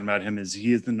we're talking about him is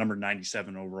he is the number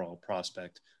 97 overall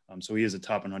prospect. So he is a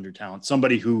top 100 talent,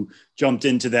 somebody who jumped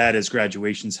into that as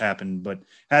graduations happened, but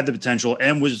had the potential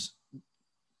and was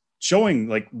showing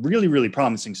like really, really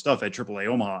promising stuff at AAA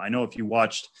Omaha. I know if you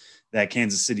watched that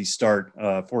Kansas City start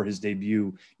for his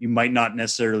debut, you might not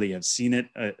necessarily have seen it.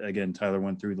 Again, Tyler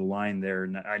went through the line there,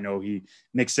 and I know he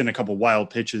mixed in a couple wild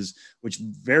pitches, which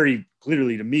very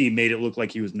clearly to me made it look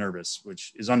like he was nervous,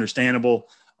 which is understandable.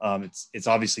 It's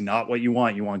obviously not what you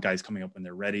want. You want guys coming up when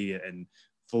they're ready and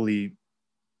fully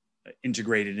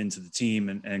integrated into the team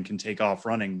and can take off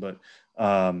running. But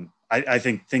I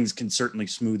think things can certainly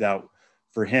smooth out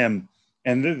for him.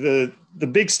 And the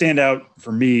big standout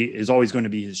for me is always going to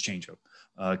be his changeup.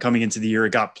 Coming into the year,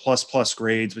 it got plus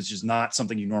grades, which is not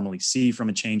something you normally see from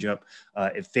a changeup.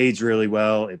 It fades really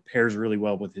well. It pairs really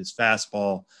well with his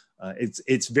fastball.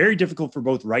 It's very difficult for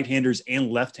both right-handers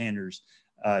and left-handers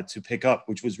to pick up,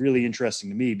 which was really interesting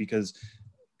to me because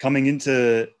coming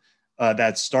into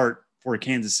that start for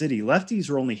Kansas City, lefties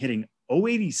were only hitting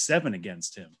 0.87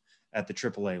 against him at the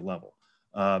AAA level.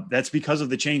 That's because of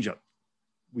the changeup.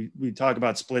 We talk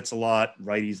about splits a lot,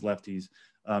 righties, lefties.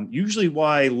 Usually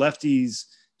why lefties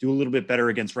do a little bit better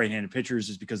against right-handed pitchers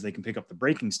is because they can pick up the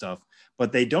breaking stuff,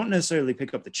 but they don't necessarily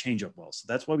pick up the changeup well. So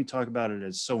that's why we talk about it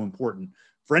as so important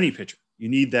for any pitcher. You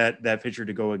need that pitcher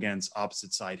to go against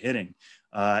opposite side hitting.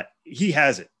 He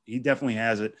has it. He definitely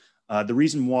has it. The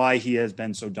reason why he has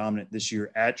been so dominant this year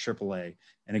at AAA,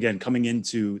 and again, coming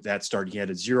into that start, he had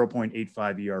a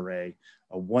 0.85 ERA,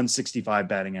 a 165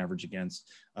 batting average against.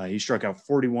 He struck out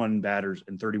 41 batters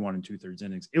in 31 2/3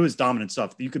 innings. It was dominant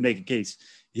stuff. You could make a case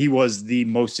he was the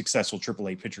most successful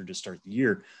AAA pitcher to start the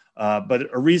year.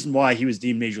 But a reason why he was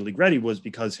deemed major league ready was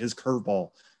because his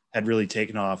curveball had really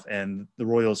taken off, and the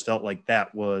Royals felt like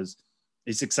that was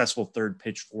a successful third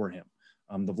pitch for him.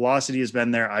 The velocity has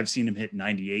been there. I've seen him hit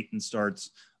 98 in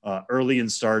starts, early in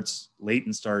starts, late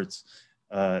in starts.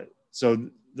 So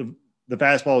the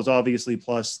fastball is obviously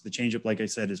plus. The changeup, like I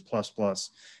said, is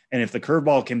plus. And if the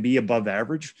curveball can be above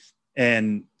average,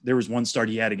 and there was one start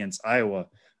he had against Iowa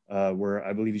where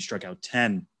I believe he struck out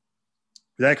 10,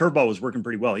 that curveball was working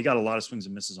pretty well. He got a lot of swings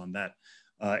and misses on that.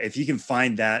 If he can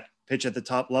find that pitch at the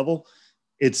top level,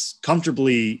 it's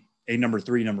comfortably a number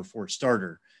 3, number 4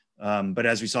 starter. But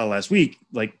as we saw last week,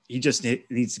 like he just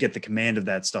needs to get the command of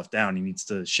that stuff down. He needs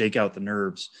to shake out the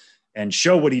nerves and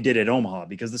show what he did at Omaha,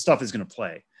 because the stuff is going to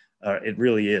play. It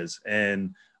really is.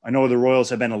 And I know the Royals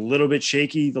have been a little bit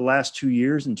shaky the last 2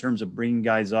 years in terms of bringing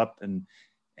guys up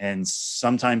and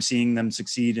sometimes seeing them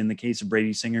succeed in the case of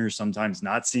Brady Singer, sometimes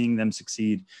not seeing them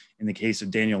succeed in the case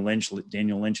of Daniel Lynch.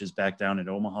 Daniel Lynch is back down at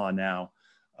Omaha now.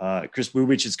 Kris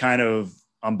Bubic is kind of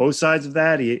on both sides of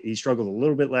that. He struggled a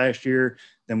little bit last year,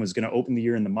 then was going to open the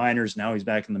year in the minors. Now he's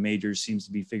back in the majors, seems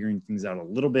to be figuring things out a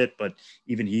little bit, but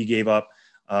even he gave up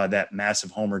that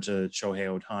massive homer to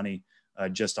Shohei Ohtani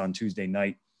just on Tuesday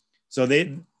night. So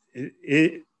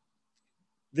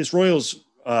this Royals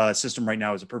system right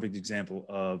now is a perfect example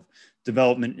of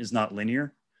development is not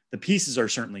linear. the pieces are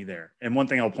certainly there. And one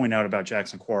thing I'll point out about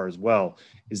Jackson Kowar as well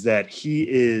is that he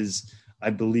is, I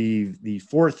believe, the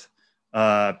fourth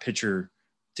pitcher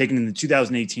taken in the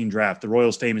 2018 draft. The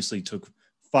Royals famously took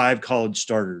 5 college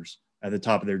starters at the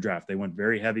top of their draft. They went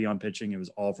very heavy on pitching. It was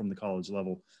all from the college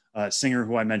level. Singer,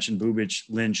 who I mentioned, Bubic,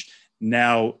 Lynch,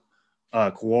 now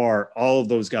Kowar, all of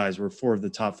those guys were 4 of the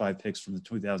top 5 picks from the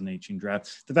 2018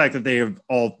 draft. The fact that they have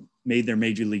all made their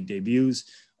major league debuts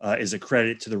is a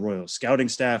credit to the Royals scouting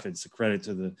staff. It's a credit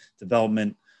to the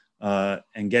development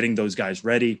and getting those guys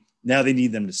ready. Now they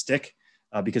need them to stick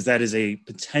because that is a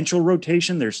potential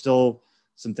rotation. There's still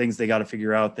some things they got to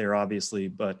figure out there, obviously,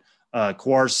 but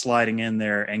Kowar's sliding in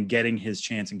there and getting his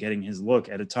chance and getting his look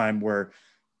at a time where,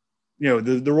 you know,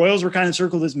 the Royals were kind of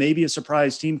circled as maybe a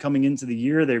surprise team coming into the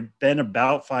year. They've been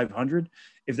about 500.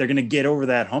 If they're going to get over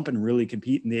that hump and really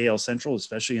compete in the AL Central,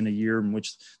 especially in a year in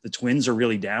which the Twins are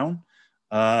really down,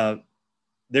 they're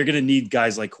going to need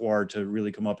guys like Kowar to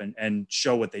really come up and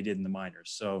show what they did in the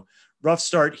minors. So rough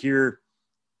start here.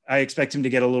 I expect him to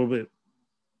get a little bit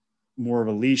more of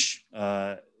a leash,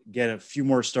 get a few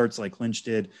more starts like Lynch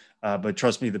did. But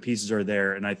trust me, the pieces are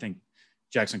there. And I think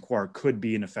Jackson Kowar could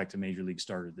be an effective major league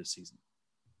starter this season.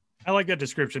 I like that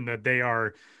description that they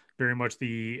are very much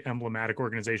the emblematic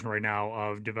organization right now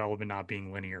of development not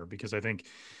being linear, because I think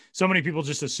so many people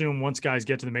just assume once guys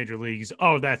get to the major leagues,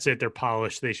 oh, that's it, they're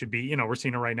polished, they should be, you know, we're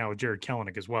seeing it right now with Jared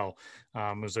Kelenic as well.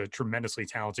 Was a tremendously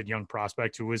talented young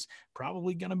prospect who was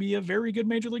probably going to be a very good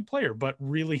major league player, but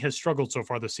really has struggled so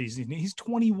far this season. He's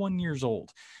 21 years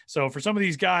old. So for some of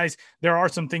these guys, there are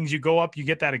some things. You go up, you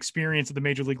get that experience at the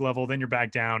major league level, then you're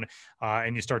back down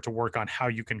and you start to work on how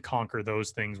you can conquer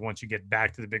those things once you get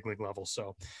back to the big league level.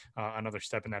 So another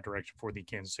step in that direction for the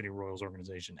Kansas City Royals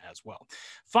organization as well.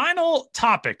 Final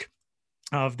topic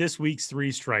of this week's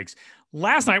Three Strikes.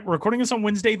 Last night, we're recording this on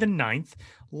Wednesday the 9th.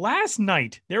 Last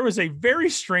night, there was a very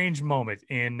strange moment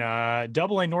in AA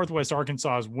Northwest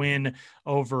Arkansas's win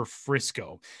over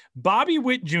Frisco. Bobby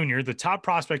Witt Jr., the top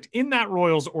prospect in that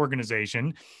Royals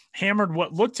organization, hammered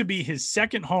what looked to be his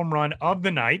second home run of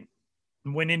the night,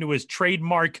 went into his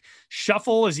trademark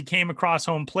shuffle as he came across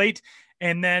home plate,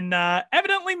 and then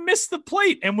evidently missed the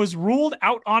plate and was ruled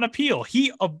out on appeal.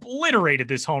 He obliterated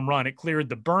this home run. It cleared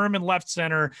the berm in left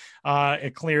center.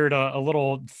 It cleared a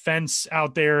little fence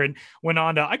out there and went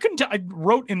on to, I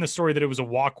wrote in the story that it was a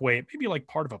walkway, maybe like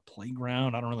part of a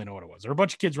playground. I don't really know what it was. There were a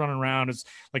bunch of kids running around. It's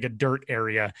like a dirt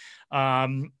area.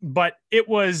 But it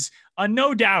was a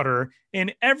no-doubter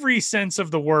in every sense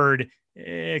of the word,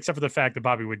 except for the fact that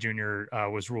Bobby Witt Jr.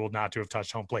 Was ruled not to have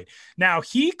touched home plate. Now,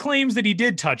 he claims that he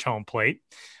did touch home plate.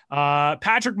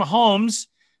 Patrick Mahomes,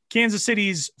 Kansas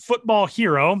City's football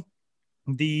hero,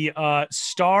 the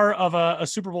star of a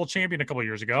Super Bowl champion a couple of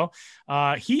years ago,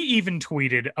 he even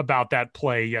tweeted about that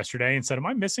play yesterday and said, am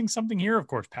I missing something here? Of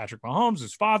course, Patrick Mahomes,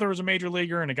 his father was a major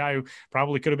leaguer and a guy who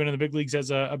probably could have been in the big leagues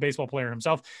as a baseball player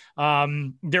himself.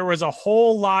 There was a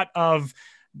whole lot of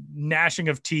gnashing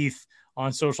of teeth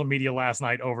on social media last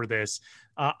night over this.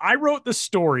 I wrote the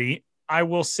story. I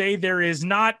will say there is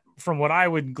not, from what I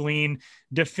would glean,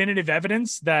 definitive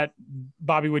evidence that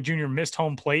Bobby Witt Jr. missed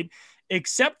home plate,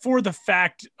 except for the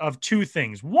fact of two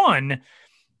things. One,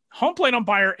 home plate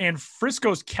umpire and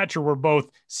Frisco's catcher were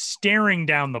both staring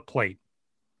down the plate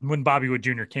when Bobby Witt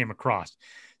Jr. came across.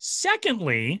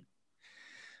 Secondly,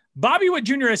 Bobby Witt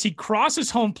Jr., as he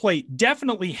crosses home plate,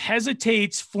 definitely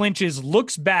hesitates, flinches,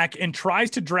 looks back, and tries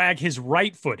to drag his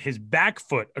right foot, his back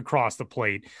foot, across the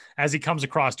plate as he comes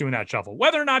across doing that shuffle.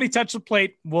 Whether or not he touched the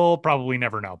plate, we'll probably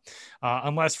never know,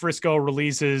 unless Frisco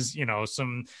releases, you know,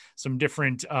 some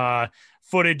different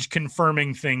footage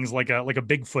confirming things like a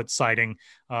Bigfoot sighting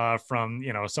from,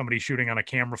 you know, somebody shooting on a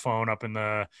camera phone up in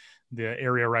the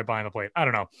area right behind the plate. I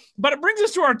don't know, but it brings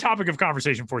us to our topic of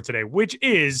conversation for today, which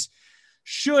is,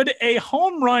 should a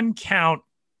home run count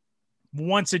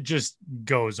once it just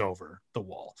goes over the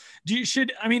wall?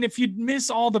 If you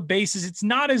miss all the bases, it's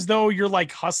not as though you're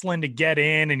like hustling to get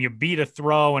in and you beat a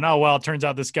throw and, oh, well, it turns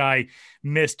out this guy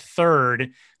missed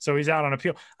third, so he's out on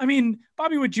appeal. I mean,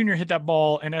 Bobby Witt Jr. hit that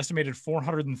ball an estimated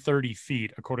 430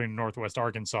 feet, according to Northwest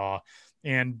Arkansas.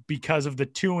 And because of the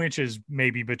 2 inches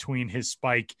maybe between his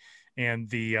spike and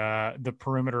the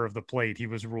perimeter of the plate, he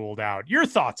was ruled out. Your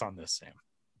thoughts on this, Sam?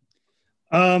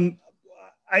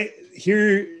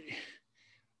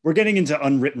 We're getting into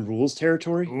unwritten rules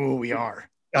territory. Oh, we are.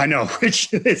 I know,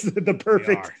 which is the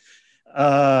perfect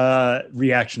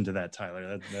reaction to that,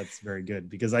 Tyler. That's very good,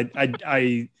 because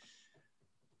I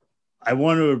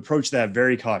want to approach that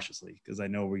very cautiously, because I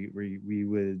know we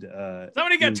would.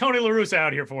 Somebody get Tony La Russa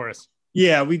out here for us.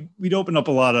 Yeah, we'd open up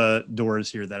a lot of doors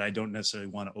here that I don't necessarily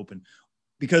want to open.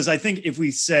 because I think if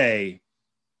we say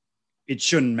it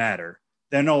shouldn't matter,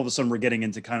 then all of a sudden we're getting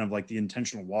into kind of like the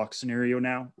intentional walk scenario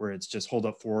now, where it's just hold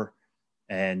up 4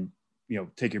 and,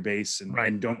 take your base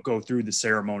and don't go through the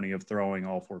ceremony of throwing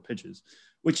all 4 pitches,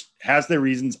 which has their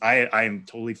reasons. I am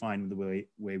totally fine with the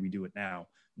way we do it now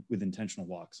with intentional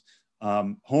walks.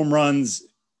 Home runs,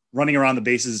 running around the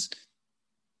bases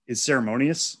is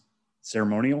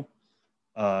ceremonial.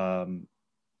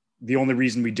 The only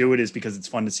reason we do it is because it's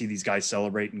fun to see these guys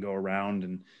celebrate and go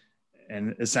around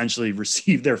and essentially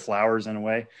receive their flowers in a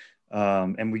way.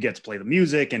 And we get to play the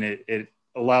music, and it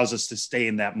allows us to stay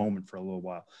in that moment for a little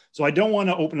while. So I don't want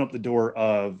to open up the door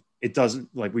of it doesn't,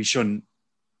 like, we shouldn't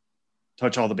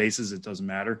touch all the bases. It doesn't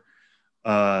matter.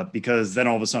 Because then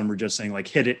all of a sudden we're just saying like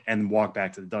hit it and walk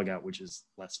back to the dugout, which is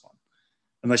less fun.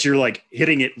 Unless you're like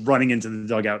hitting it, running into the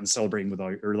dugout and celebrating with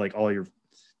all your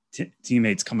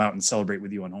teammates come out and celebrate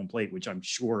with you on home plate, which I'm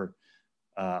sure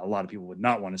a lot of people would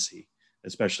not want to see,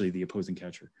 especially the opposing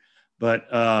catcher. But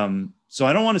so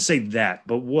I don't want to say that,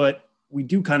 but what we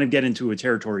do kind of get into a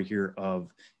territory here of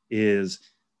is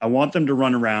I want them to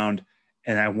run around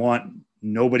and I want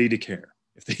nobody to care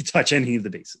if they touch any of the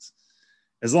bases.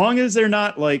 As long as they're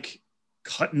not like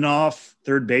cutting off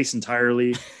third base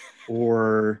entirely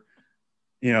or,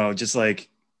 just like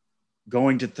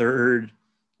going to third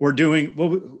or doing,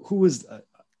 who was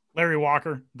Larry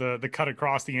Walker, the cut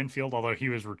across the infield, although he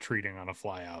was retreating on a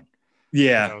fly out.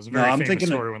 Yeah. That was a very famous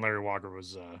story when Larry Walker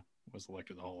was elected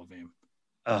to the Hall of Fame.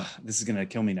 This is going to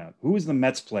kill me now. Who was the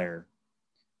Mets player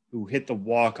who hit the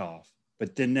walk-off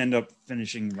but didn't end up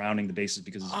rounding the bases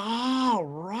because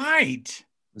right.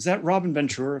 Was that Robin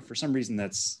Ventura? For some reason,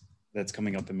 that's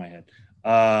coming up in my head.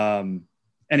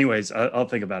 Anyways, I'll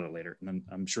think about it later. And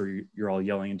I'm sure you're all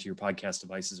yelling into your podcast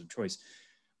devices of choice.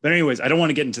 But anyways, I don't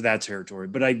want to get into that territory.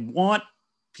 But I want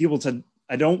people to –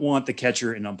 I don't want the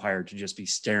catcher and umpire to just be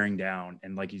staring down.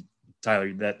 And like you,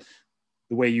 Tyler, that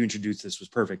the way you introduced this was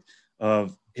perfect,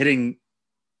 of hitting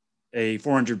a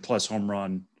 400-plus home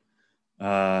run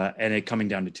and it coming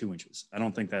down to 2 inches. I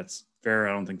don't think that's fair.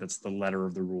 I don't think that's the letter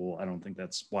of the rule. I don't think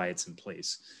that's why it's in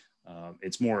place.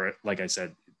 It's more, like I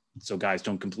said, so guys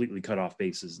don't completely cut off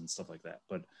bases and stuff like that.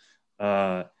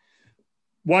 But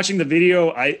watching the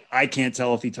video, I can't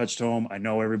tell if he touched home. I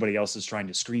know everybody else is trying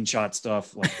to screenshot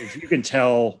stuff. Like if you can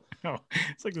tell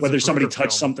it's like whether somebody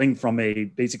touched something from a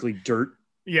basically dirt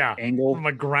angle, from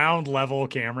a ground level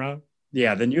camera.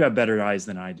 Yeah, then you have better eyes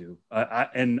than I do.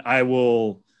 And I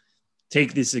will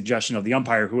take the suggestion of the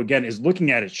umpire, who again is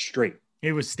looking at it straight.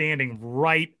 He was standing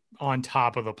right on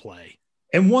top of the play.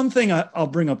 And one thing I'll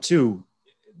bring up too,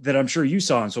 that I'm sure you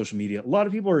saw on social media, a lot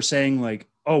of people are saying like,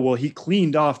 oh, well, he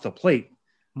cleaned off the plate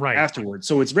afterwards.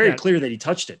 So it's very clear that he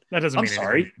touched it. That doesn't mean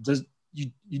sorry.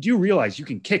 You do realize you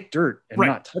can kick dirt and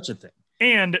not touch a thing.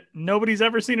 And nobody's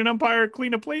ever seen an umpire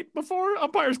clean a plate before.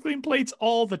 Umpires clean plates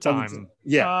all the time.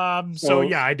 Yeah. So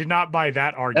I did not buy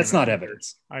that argument. That's not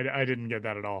evidence. I didn't get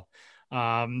that at all.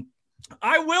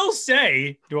 I will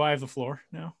say, do I have the floor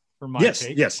now for my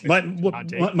take? Yes.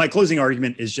 My closing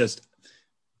argument is just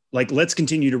like, let's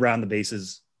continue to round the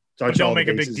bases. Don't make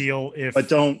a big deal but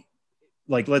don't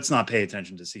let's not pay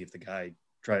attention to see if the guy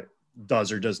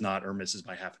does or does not, or misses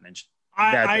by half an inch.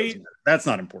 That's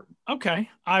not important. Okay.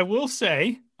 I will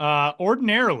say,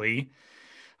 ordinarily,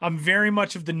 I'm very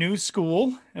much of the new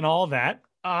school and all that.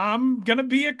 I'm going to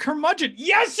be a curmudgeon.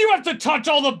 Yes, you have to touch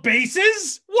all the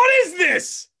bases. What is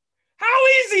this? How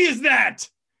easy is that?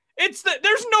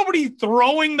 There's nobody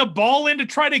throwing the ball in to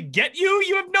try to get you.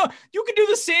 You can do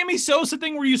the Sammy Sosa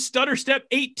thing where you stutter step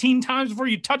 18 times before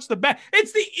you touch the bat.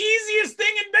 It's the easiest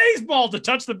thing in baseball to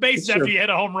touch the base after you hit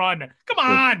a home run. Come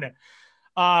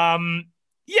on.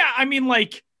 Yeah, I mean,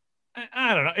 like,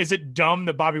 I don't know. Is it dumb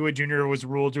that Bobby Witt Jr. was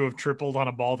ruled to have tripled on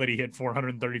a ball that he hit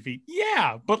 430 feet?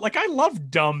 Yeah, but like, I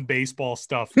love dumb baseball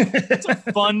stuff. It's a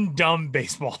fun, dumb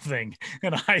baseball thing,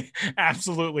 and I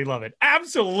absolutely love it.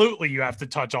 Absolutely, you have to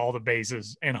touch all the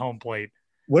bases and home plate.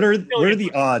 What are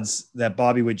the odds that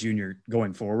Bobby Witt Jr.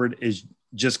 going forward is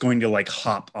just going to like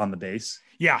hop on the base?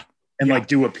 Yeah. And like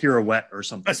do a pirouette or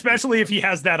something. Especially if he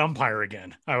has that umpire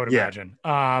again, I would imagine.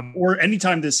 Or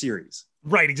anytime this series.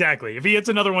 Right, exactly. If he hits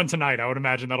another one tonight, I would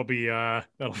imagine that'll be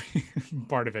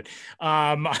part of it.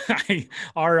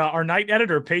 Our night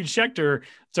editor, Paige Schechter,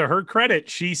 to her credit,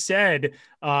 she said,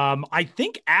 I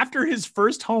think after his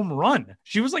first home run,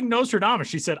 she was like Nostradamus.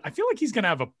 She said, I feel like he's going to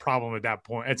have a problem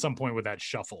at some point with that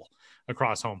shuffle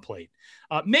across home plate.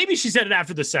 Maybe she said it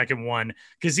after the second one,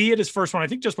 because he hit his first one, I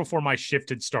think just before my shift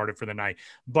had started for the night.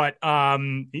 But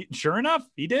sure enough,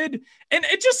 he did. And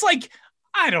it just like,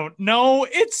 I don't know.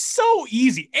 It's so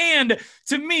easy. And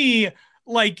to me,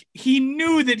 like he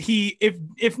knew that he,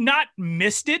 if not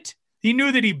missed it, he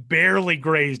knew that he barely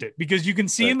grazed it, because you can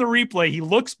see in the replay, he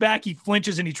looks back, he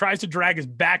flinches, and he tries to drag his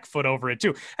back foot over it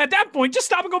too. At that point, just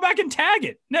stop and go back and tag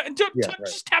it. No,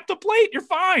 just tap the plate. You're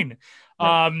fine.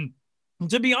 Right.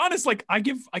 To be honest, like I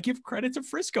give credit to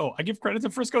Frisco. I give credit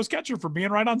to Frisco's catcher for being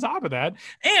right on top of that.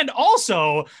 And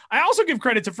also, I also give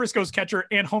credit to Frisco's catcher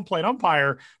and home plate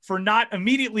umpire for not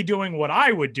immediately doing what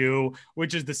I would do,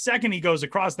 which is the second he goes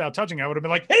across without touching, I would have been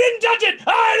like, he didn't touch it.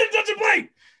 I didn't touch the plate.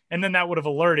 And then that would have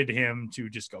alerted him to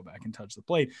just go back and touch the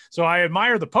plate. So I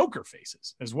admire the poker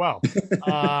faces as well.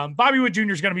 Bobby Witt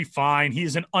Jr. is going to be fine.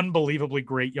 He's an unbelievably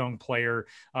great young player.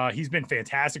 He's been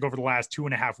fantastic over the last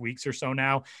 2.5 weeks or so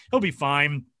now. He'll be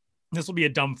fine. This will be a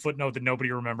dumb footnote that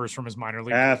nobody remembers from his minor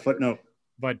league. Footnote.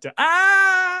 But,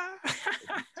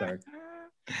 sorry.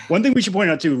 One thing we should point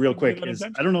out too real quick is,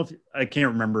 I don't know if I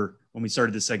can't remember when we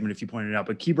started this segment, if you pointed it out,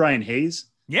 but Ke'Bryan Hayes,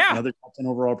 another top 10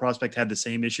 overall prospect, had the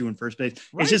same issue in first base.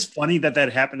 Right. It's just funny that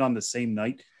happened on the same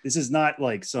night. This is not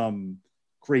like some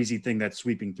crazy thing that's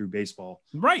sweeping through baseball.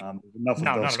 Right. Enough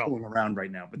of those going around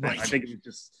right now. But I think it's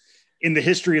just in the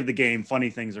history of the game, funny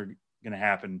things are going to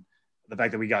happen. The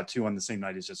fact that we got two on the same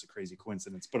night is just a crazy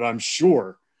coincidence. But I'm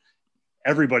sure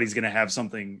everybody's going to have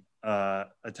something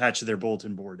attached to their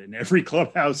bulletin board in every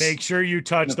clubhouse. Make sure you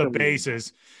touch the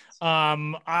bases.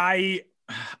 I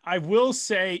will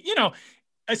say,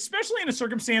 especially in a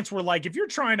circumstance where, like, if you're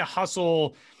trying to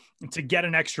hustle to get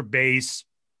an extra base,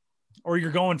 or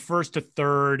you're going first to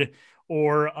third,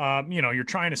 or, you're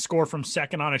trying to score from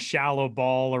second on a shallow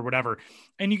ball or whatever,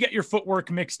 and you get your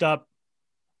footwork mixed up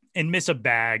and miss a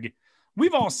bag.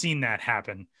 We've all seen that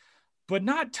happen, but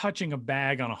not touching a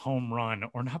bag on a home run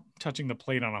or not touching the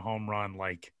plate on a home run,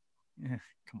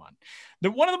 come on.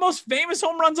 One of the most famous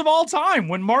home runs of all time,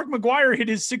 when Mark McGwire hit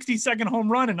his 62nd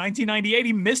home run in 1998,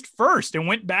 he missed first and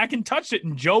went back and touched it.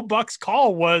 And Joe Buck's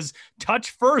call was,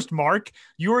 touch first, Mark.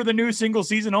 You are the new single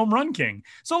season home run king.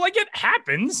 So it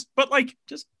happens, but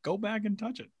just go back and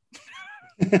touch it.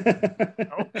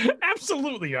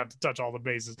 Absolutely, you have to touch all the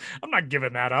bases. I'm not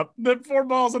giving that up. The 4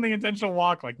 balls and the intentional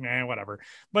walk, whatever.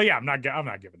 But yeah, I'm not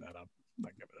giving that up.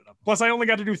 Plus, I only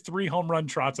got to do 3 home run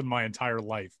trots in my entire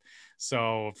life.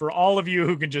 So for all of you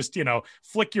who can just,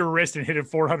 flick your wrist and hit it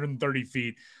 430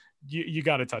 feet, you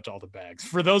got to touch all the bags.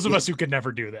 For those of us who could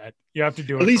never do that, you have to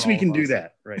do it. At least we can do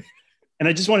that, right? And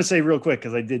I just want to say real quick,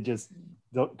 because I did just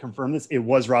confirm this, it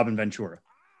was Robin Ventura.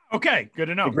 Okay, good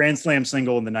to know. The Grand Slam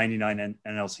single in the 99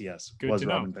 NLCS was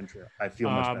Robin Ventura. I feel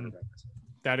much better about this.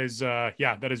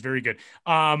 That is very good.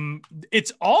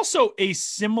 It's also a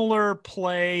similar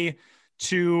play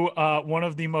to one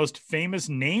of the most famous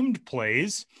named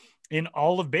plays in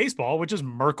all of baseball, which is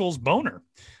Merkel's boner,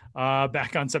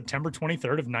 back on September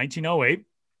 23rd of 1908,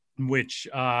 which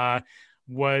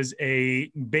was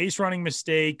a base running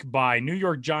mistake by New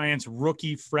York Giants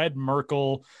rookie Fred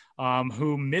Merkel,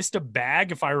 who missed a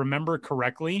bag, if I remember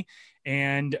correctly,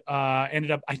 and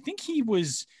ended up, I think he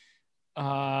was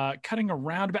cutting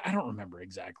around, but I don't remember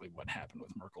exactly what happened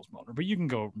with Merkel's boner, but you can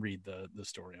go read the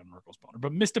story on Merkel's boner.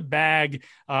 But missed a bag,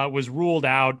 was ruled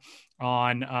out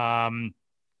on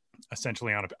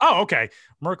essentially on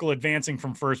Merkel advancing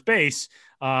from first base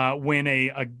when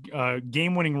a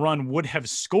game-winning run would have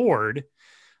scored,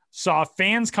 saw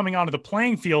fans coming onto the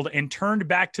playing field and turned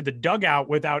back to the dugout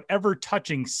without ever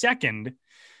touching second,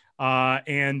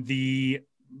 and the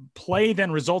play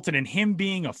then resulted in him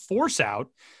being a force out.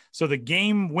 So the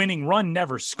game-winning run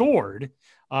never scored,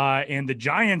 and the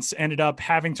Giants ended up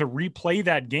having to replay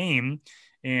that game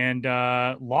and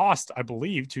lost, I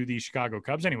believe, to the Chicago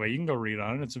Cubs. Anyway, you can go read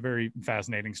on it. It's a very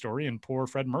fascinating story, and poor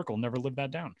Fred Merkel never lived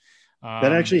that down.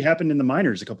 That actually happened in the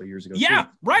minors a couple of years ago. Yeah, too.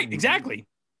 Right, exactly.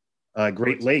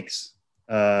 Great Lakes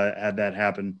had that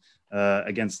happen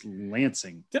against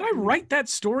Lansing. Did I write that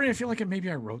story? I feel like maybe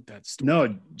I wrote that story.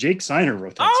 No, Jake Seiner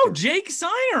wrote that story. Jake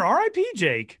Seiner, R.I.P.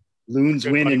 Jake. Loons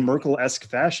win in Merkel-esque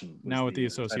fashion. Now with the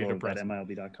Associated Press. That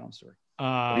MLB.com story.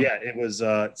 It was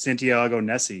Santiago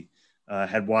Nessi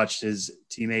had watched his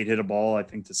teammate hit a ball, I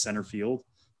think, to center field.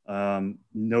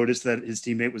 Noticed that his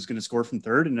teammate was going to score from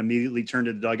third and immediately turned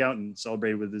to the dugout and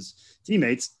celebrated with his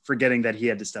teammates, forgetting that he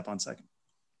had to step on second.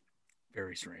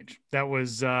 Very strange. That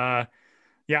was,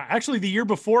 actually the year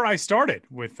before I started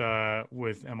with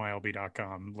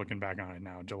MILB.com, looking back on it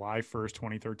now, July 1st,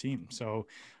 2013. So,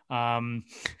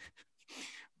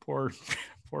 poor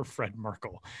Fred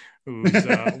Merkel, whose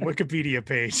Wikipedia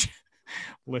page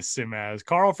lists him as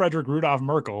Carl Frederick Rudolph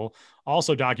Merkel,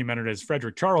 also documented as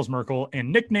Frederick Charles Merkel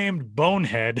and nicknamed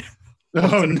Bonehead.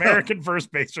 was an American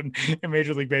first baseman in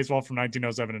Major League Baseball from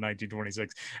 1907 to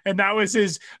 1926. And that was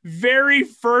his very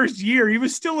first year. He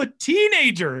was still a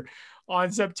teenager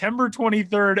on September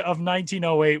 23rd of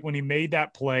 1908 when he made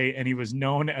that play, and he was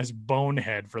known as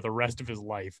Bonehead for the rest of his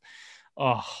life.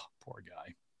 Oh, poor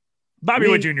guy. Bobby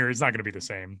Witt Jr. is not going to be the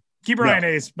same. Keeper Ryan A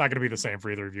is not going to be the same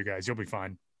for either of you guys. You'll be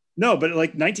fine. No, but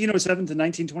like 1907 to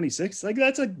 1926, like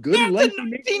that's a good length.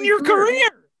 19-year career.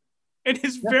 In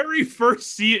his very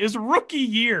first season, his rookie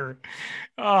year.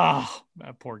 Oh,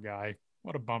 that poor guy.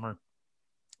 What a bummer.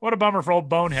 What a bummer for old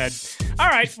Bonehead. All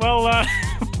right, well,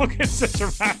 we'll get set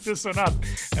to wrap this one up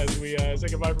as we say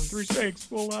goodbye from Three Strikes.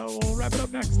 We'll wrap it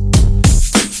up next.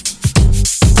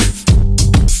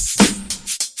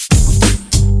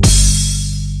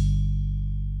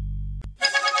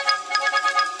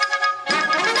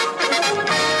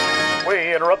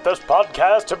 We interrupt this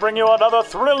podcast to bring you another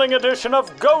thrilling edition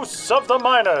of Ghosts of the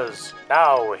Miners.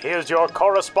 Now, here's your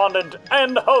correspondent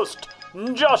and host,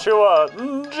 Joshua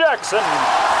Jackson.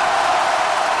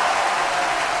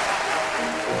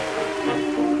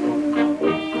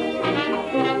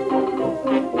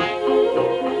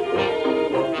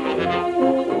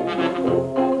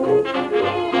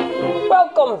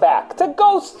 Welcome back to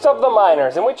Ghosts of the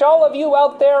Miners, in which all of you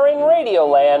out there in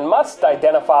Radioland must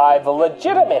identify the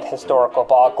legitimate historical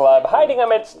ball club hiding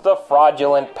amidst the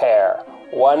fraudulent pair.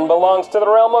 One belongs to the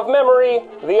realm of memory,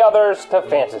 the others to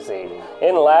fantasy.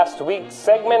 In last week's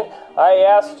segment, I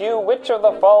asked you which of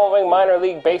the following minor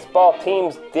league baseball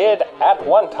teams did at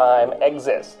one time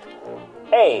exist.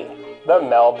 A. The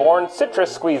Melbourne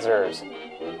Citrus Squeezers.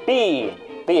 B.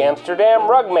 The Amsterdam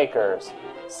Rugmakers.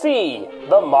 C.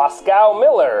 The Moscow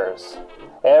Millers.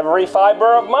 Every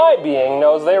fiber of my being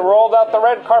knows they rolled out the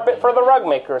red carpet for the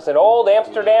Rugmakers in old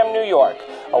Amsterdam, New York,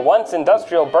 a once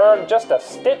industrial burg just a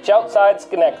stitch outside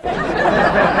Schenectady.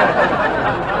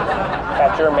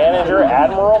 Catcher-manager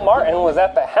Admiral Martin was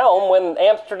at the helm when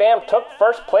Amsterdam took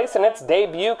first place in its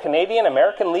debut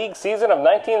Canadian-American League season of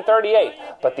 1938,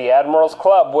 but the Admirals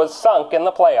club was sunk in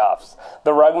the playoffs.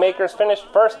 The Rugmakers finished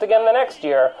first again the next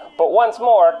year, but once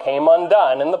more came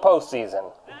undone in the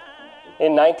postseason.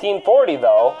 In 1940,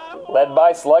 though, led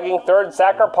by slugging third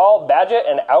sacker Paul Badgett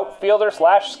and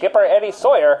outfielder/skipper Eddie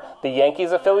Sawyer, the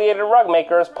Yankees-affiliated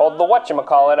Rugmakers pulled the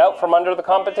whatchamacallit out from under the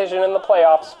competition in the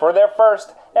playoffs for their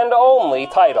first and only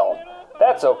title.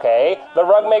 That's okay. The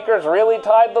Rugmakers really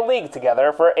tied the league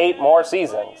together for 8 more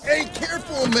seasons. Hey,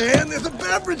 careful, man. There's a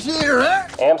beverage here, huh?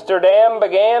 Amsterdam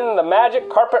began the magic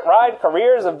carpet ride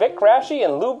careers of Vic Raschi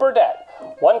and Lou Burdett,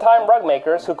 one-time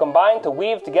Rugmakers who combined to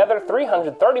weave together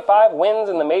 335 wins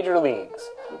in the major leagues.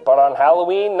 But on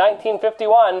Halloween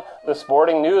 1951, the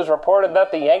Sporting News reported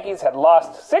that the Yankees had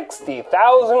lost $60,000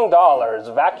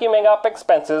 vacuuming up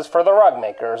expenses for the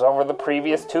Rugmakers over the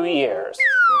previous 2 years.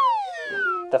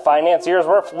 The financiers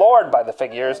were floored by the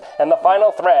figures, and the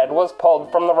final thread was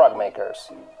pulled from the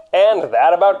Rugmakers. And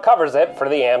that about covers it for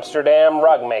the Amsterdam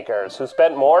Rugmakers, who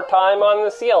spent more time on the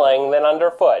ceiling than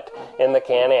underfoot in the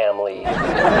Can-Am League.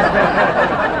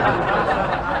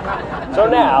 So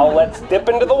now, let's dip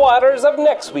into the waters of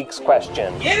next week's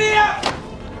question. Giddy up!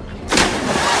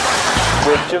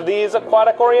 Which of these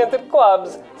aquatic-oriented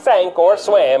clubs sank or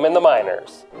swam in the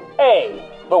minors?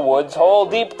 A. The Woods Hole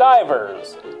Deep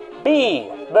Divers. B.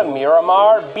 The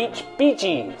Miramar Beach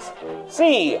Beachies.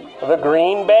 C. The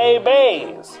Green Bay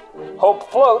Bays. Hope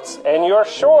floats, and you're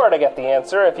sure to get the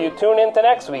answer if you tune into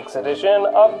next week's edition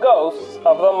of Ghosts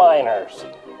of the Miners.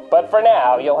 But for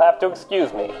now, you'll have to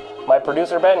excuse me. My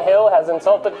producer Ben Hill has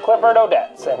insulted Clifford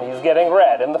Odets, and he's getting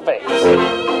red in the face.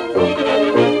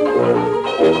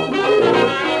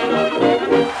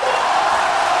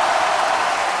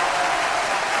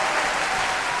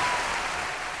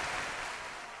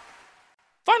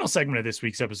 Final segment of this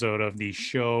week's episode of the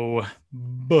show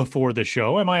before the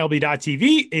show.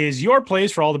 MILB.TV is your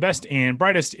place for all the best and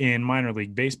brightest in minor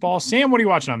league baseball. Sam, what are you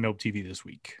watching on MILB TV this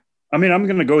week? I mean, I'm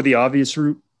going to go the obvious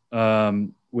route,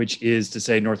 which is to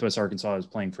say Northwest Arkansas is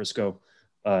playing Frisco.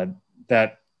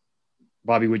 That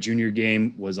Bobby Witt Jr.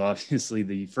 game was obviously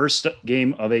the first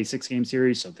game of a 6-game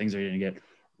series, so things are going to get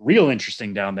real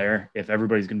interesting down there if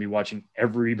everybody's going to be watching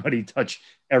everybody touch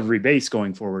every base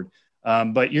going forward.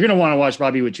 But you're going to want to watch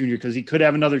Bobby Witt Jr. because he could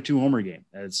have another 2-homer game.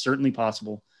 It's certainly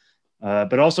possible.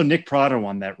 But also Nick Prado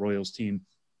on that Royals team.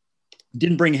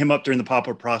 Didn't bring him up during the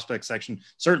pop-up prospect section.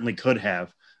 Certainly could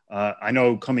have. I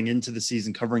know coming into the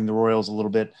season, covering the Royals a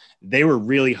little bit, they were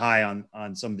really high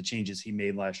on some of the changes he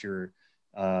made last year,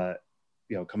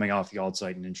 coming off the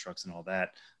alt-site and instructs and all that.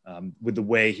 With the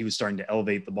way he was starting to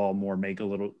elevate the ball more, make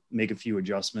a few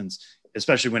adjustments,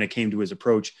 especially when it came to his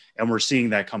approach. And we're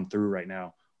seeing that come through right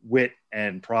now Witt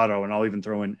and Prado, and I'll even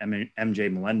throw in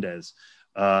MJ Melendez.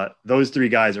 Those three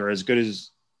guys are as good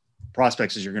as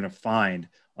prospects as you're going to find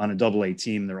on a AA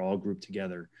team. They're all grouped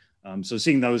together. So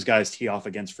seeing those guys tee off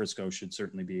against Frisco should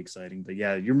certainly be exciting. But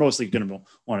yeah, you're mostly going to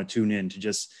want to tune in to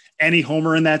just any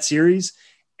homer in that series.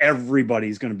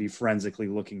 Everybody's going to be forensically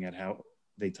looking at how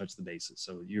they touch the bases.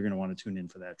 So you're going to want to tune in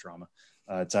for that drama.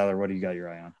 Tyler, what do you got your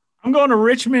eye on? I'm going to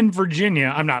Richmond,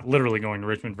 Virginia. I'm not literally going to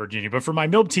Richmond, Virginia, but for my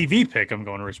MILB TV pick, I'm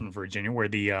going to Richmond, Virginia, where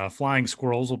the Flying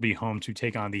Squirrels will be home to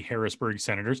take on the Harrisburg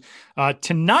Senators.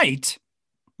 Tonight,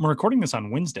 we're recording this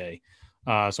on Wednesday,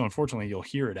 so unfortunately you'll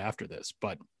hear it after this,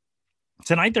 but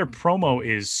tonight their promo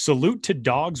is Salute to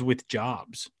Dogs with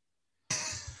Jobs.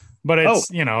 But it's,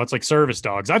 it's like service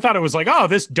dogs. I thought it was like, oh,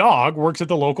 this dog works at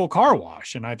the local car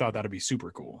wash, and I thought that'd be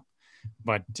super cool.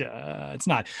 But it's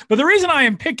not. But the reason I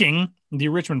am picking the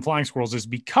Richmond Flying Squirrels is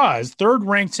because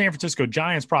third-ranked San Francisco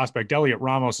Giants prospect Elliot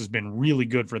Ramos has been really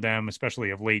good for them,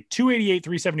 especially of late. 288,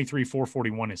 373,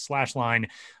 441 is slash line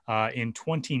in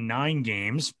 29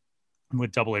 games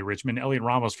with AA Richmond. Elliot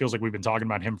Ramos feels like we've been talking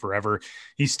about him forever.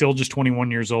 He's still just 21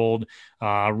 years old.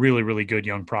 Really, really good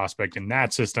young prospect in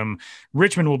that system.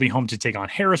 Richmond will be home to take on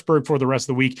Harrisburg for the rest of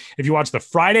the week. If you watch the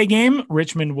Friday game,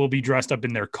 Richmond will be dressed up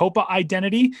in their Copa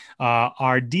identity,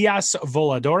 our Diaz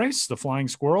Voladores, the Flying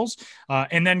Squirrels.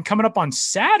 And then coming up on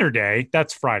Saturday,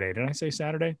 that's Friday. Did I say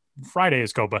Saturday? Friday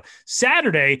is Copa.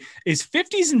 Saturday is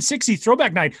 50s and 60s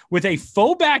throwback night with a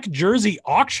faux back jersey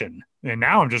auction. And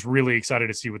now I'm just really excited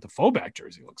to see what the faux back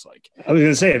jersey looks like. I was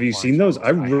going to say, have you seen those? I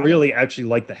really actually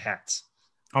like the hats.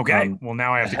 Okay. Well,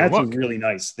 now I have to go look. look. Hats are really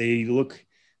nice. They look,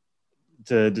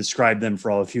 to describe them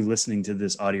for all of you listening to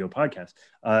this audio podcast,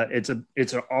 it's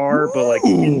an R, but like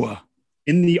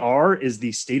in the R is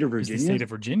the state of Virginia. It's the state of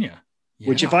Virginia. Yeah.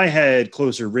 Which if I had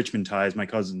closer Richmond ties, my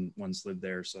cousin once lived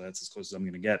there, so that's as close as I'm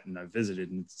going to get. And I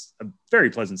visited, and it's a very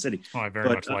pleasant city. Oh, I very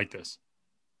much like this.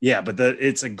 Yeah, but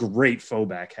it's a great faux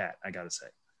back hat, I got to say.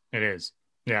 It is.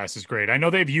 Yeah, this is great. I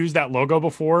know they've used that logo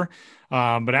before,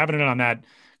 but having it on that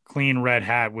clean red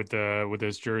hat with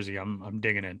this jersey, I'm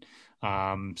digging it.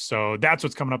 So that's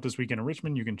what's coming up this weekend in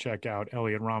Richmond. You can check out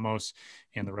Elliot Ramos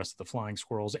and the rest of the Flying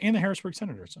Squirrels and the Harrisburg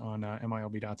Senators on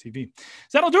MILB.tv.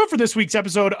 So that'll do it for this week's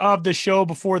episode of the show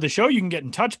before the show. You can get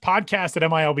in touch, podcast at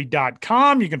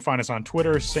MILB.com. You can find us on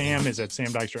Twitter. Sam is at Sam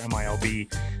Dykstra,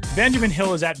 MILB. Benjamin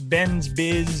Hill is at Ben's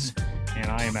Biz. And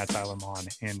I am at Tyler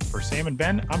Maughan. And for Sam and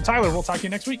Ben, I'm Tyler. We'll talk to you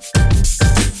next week.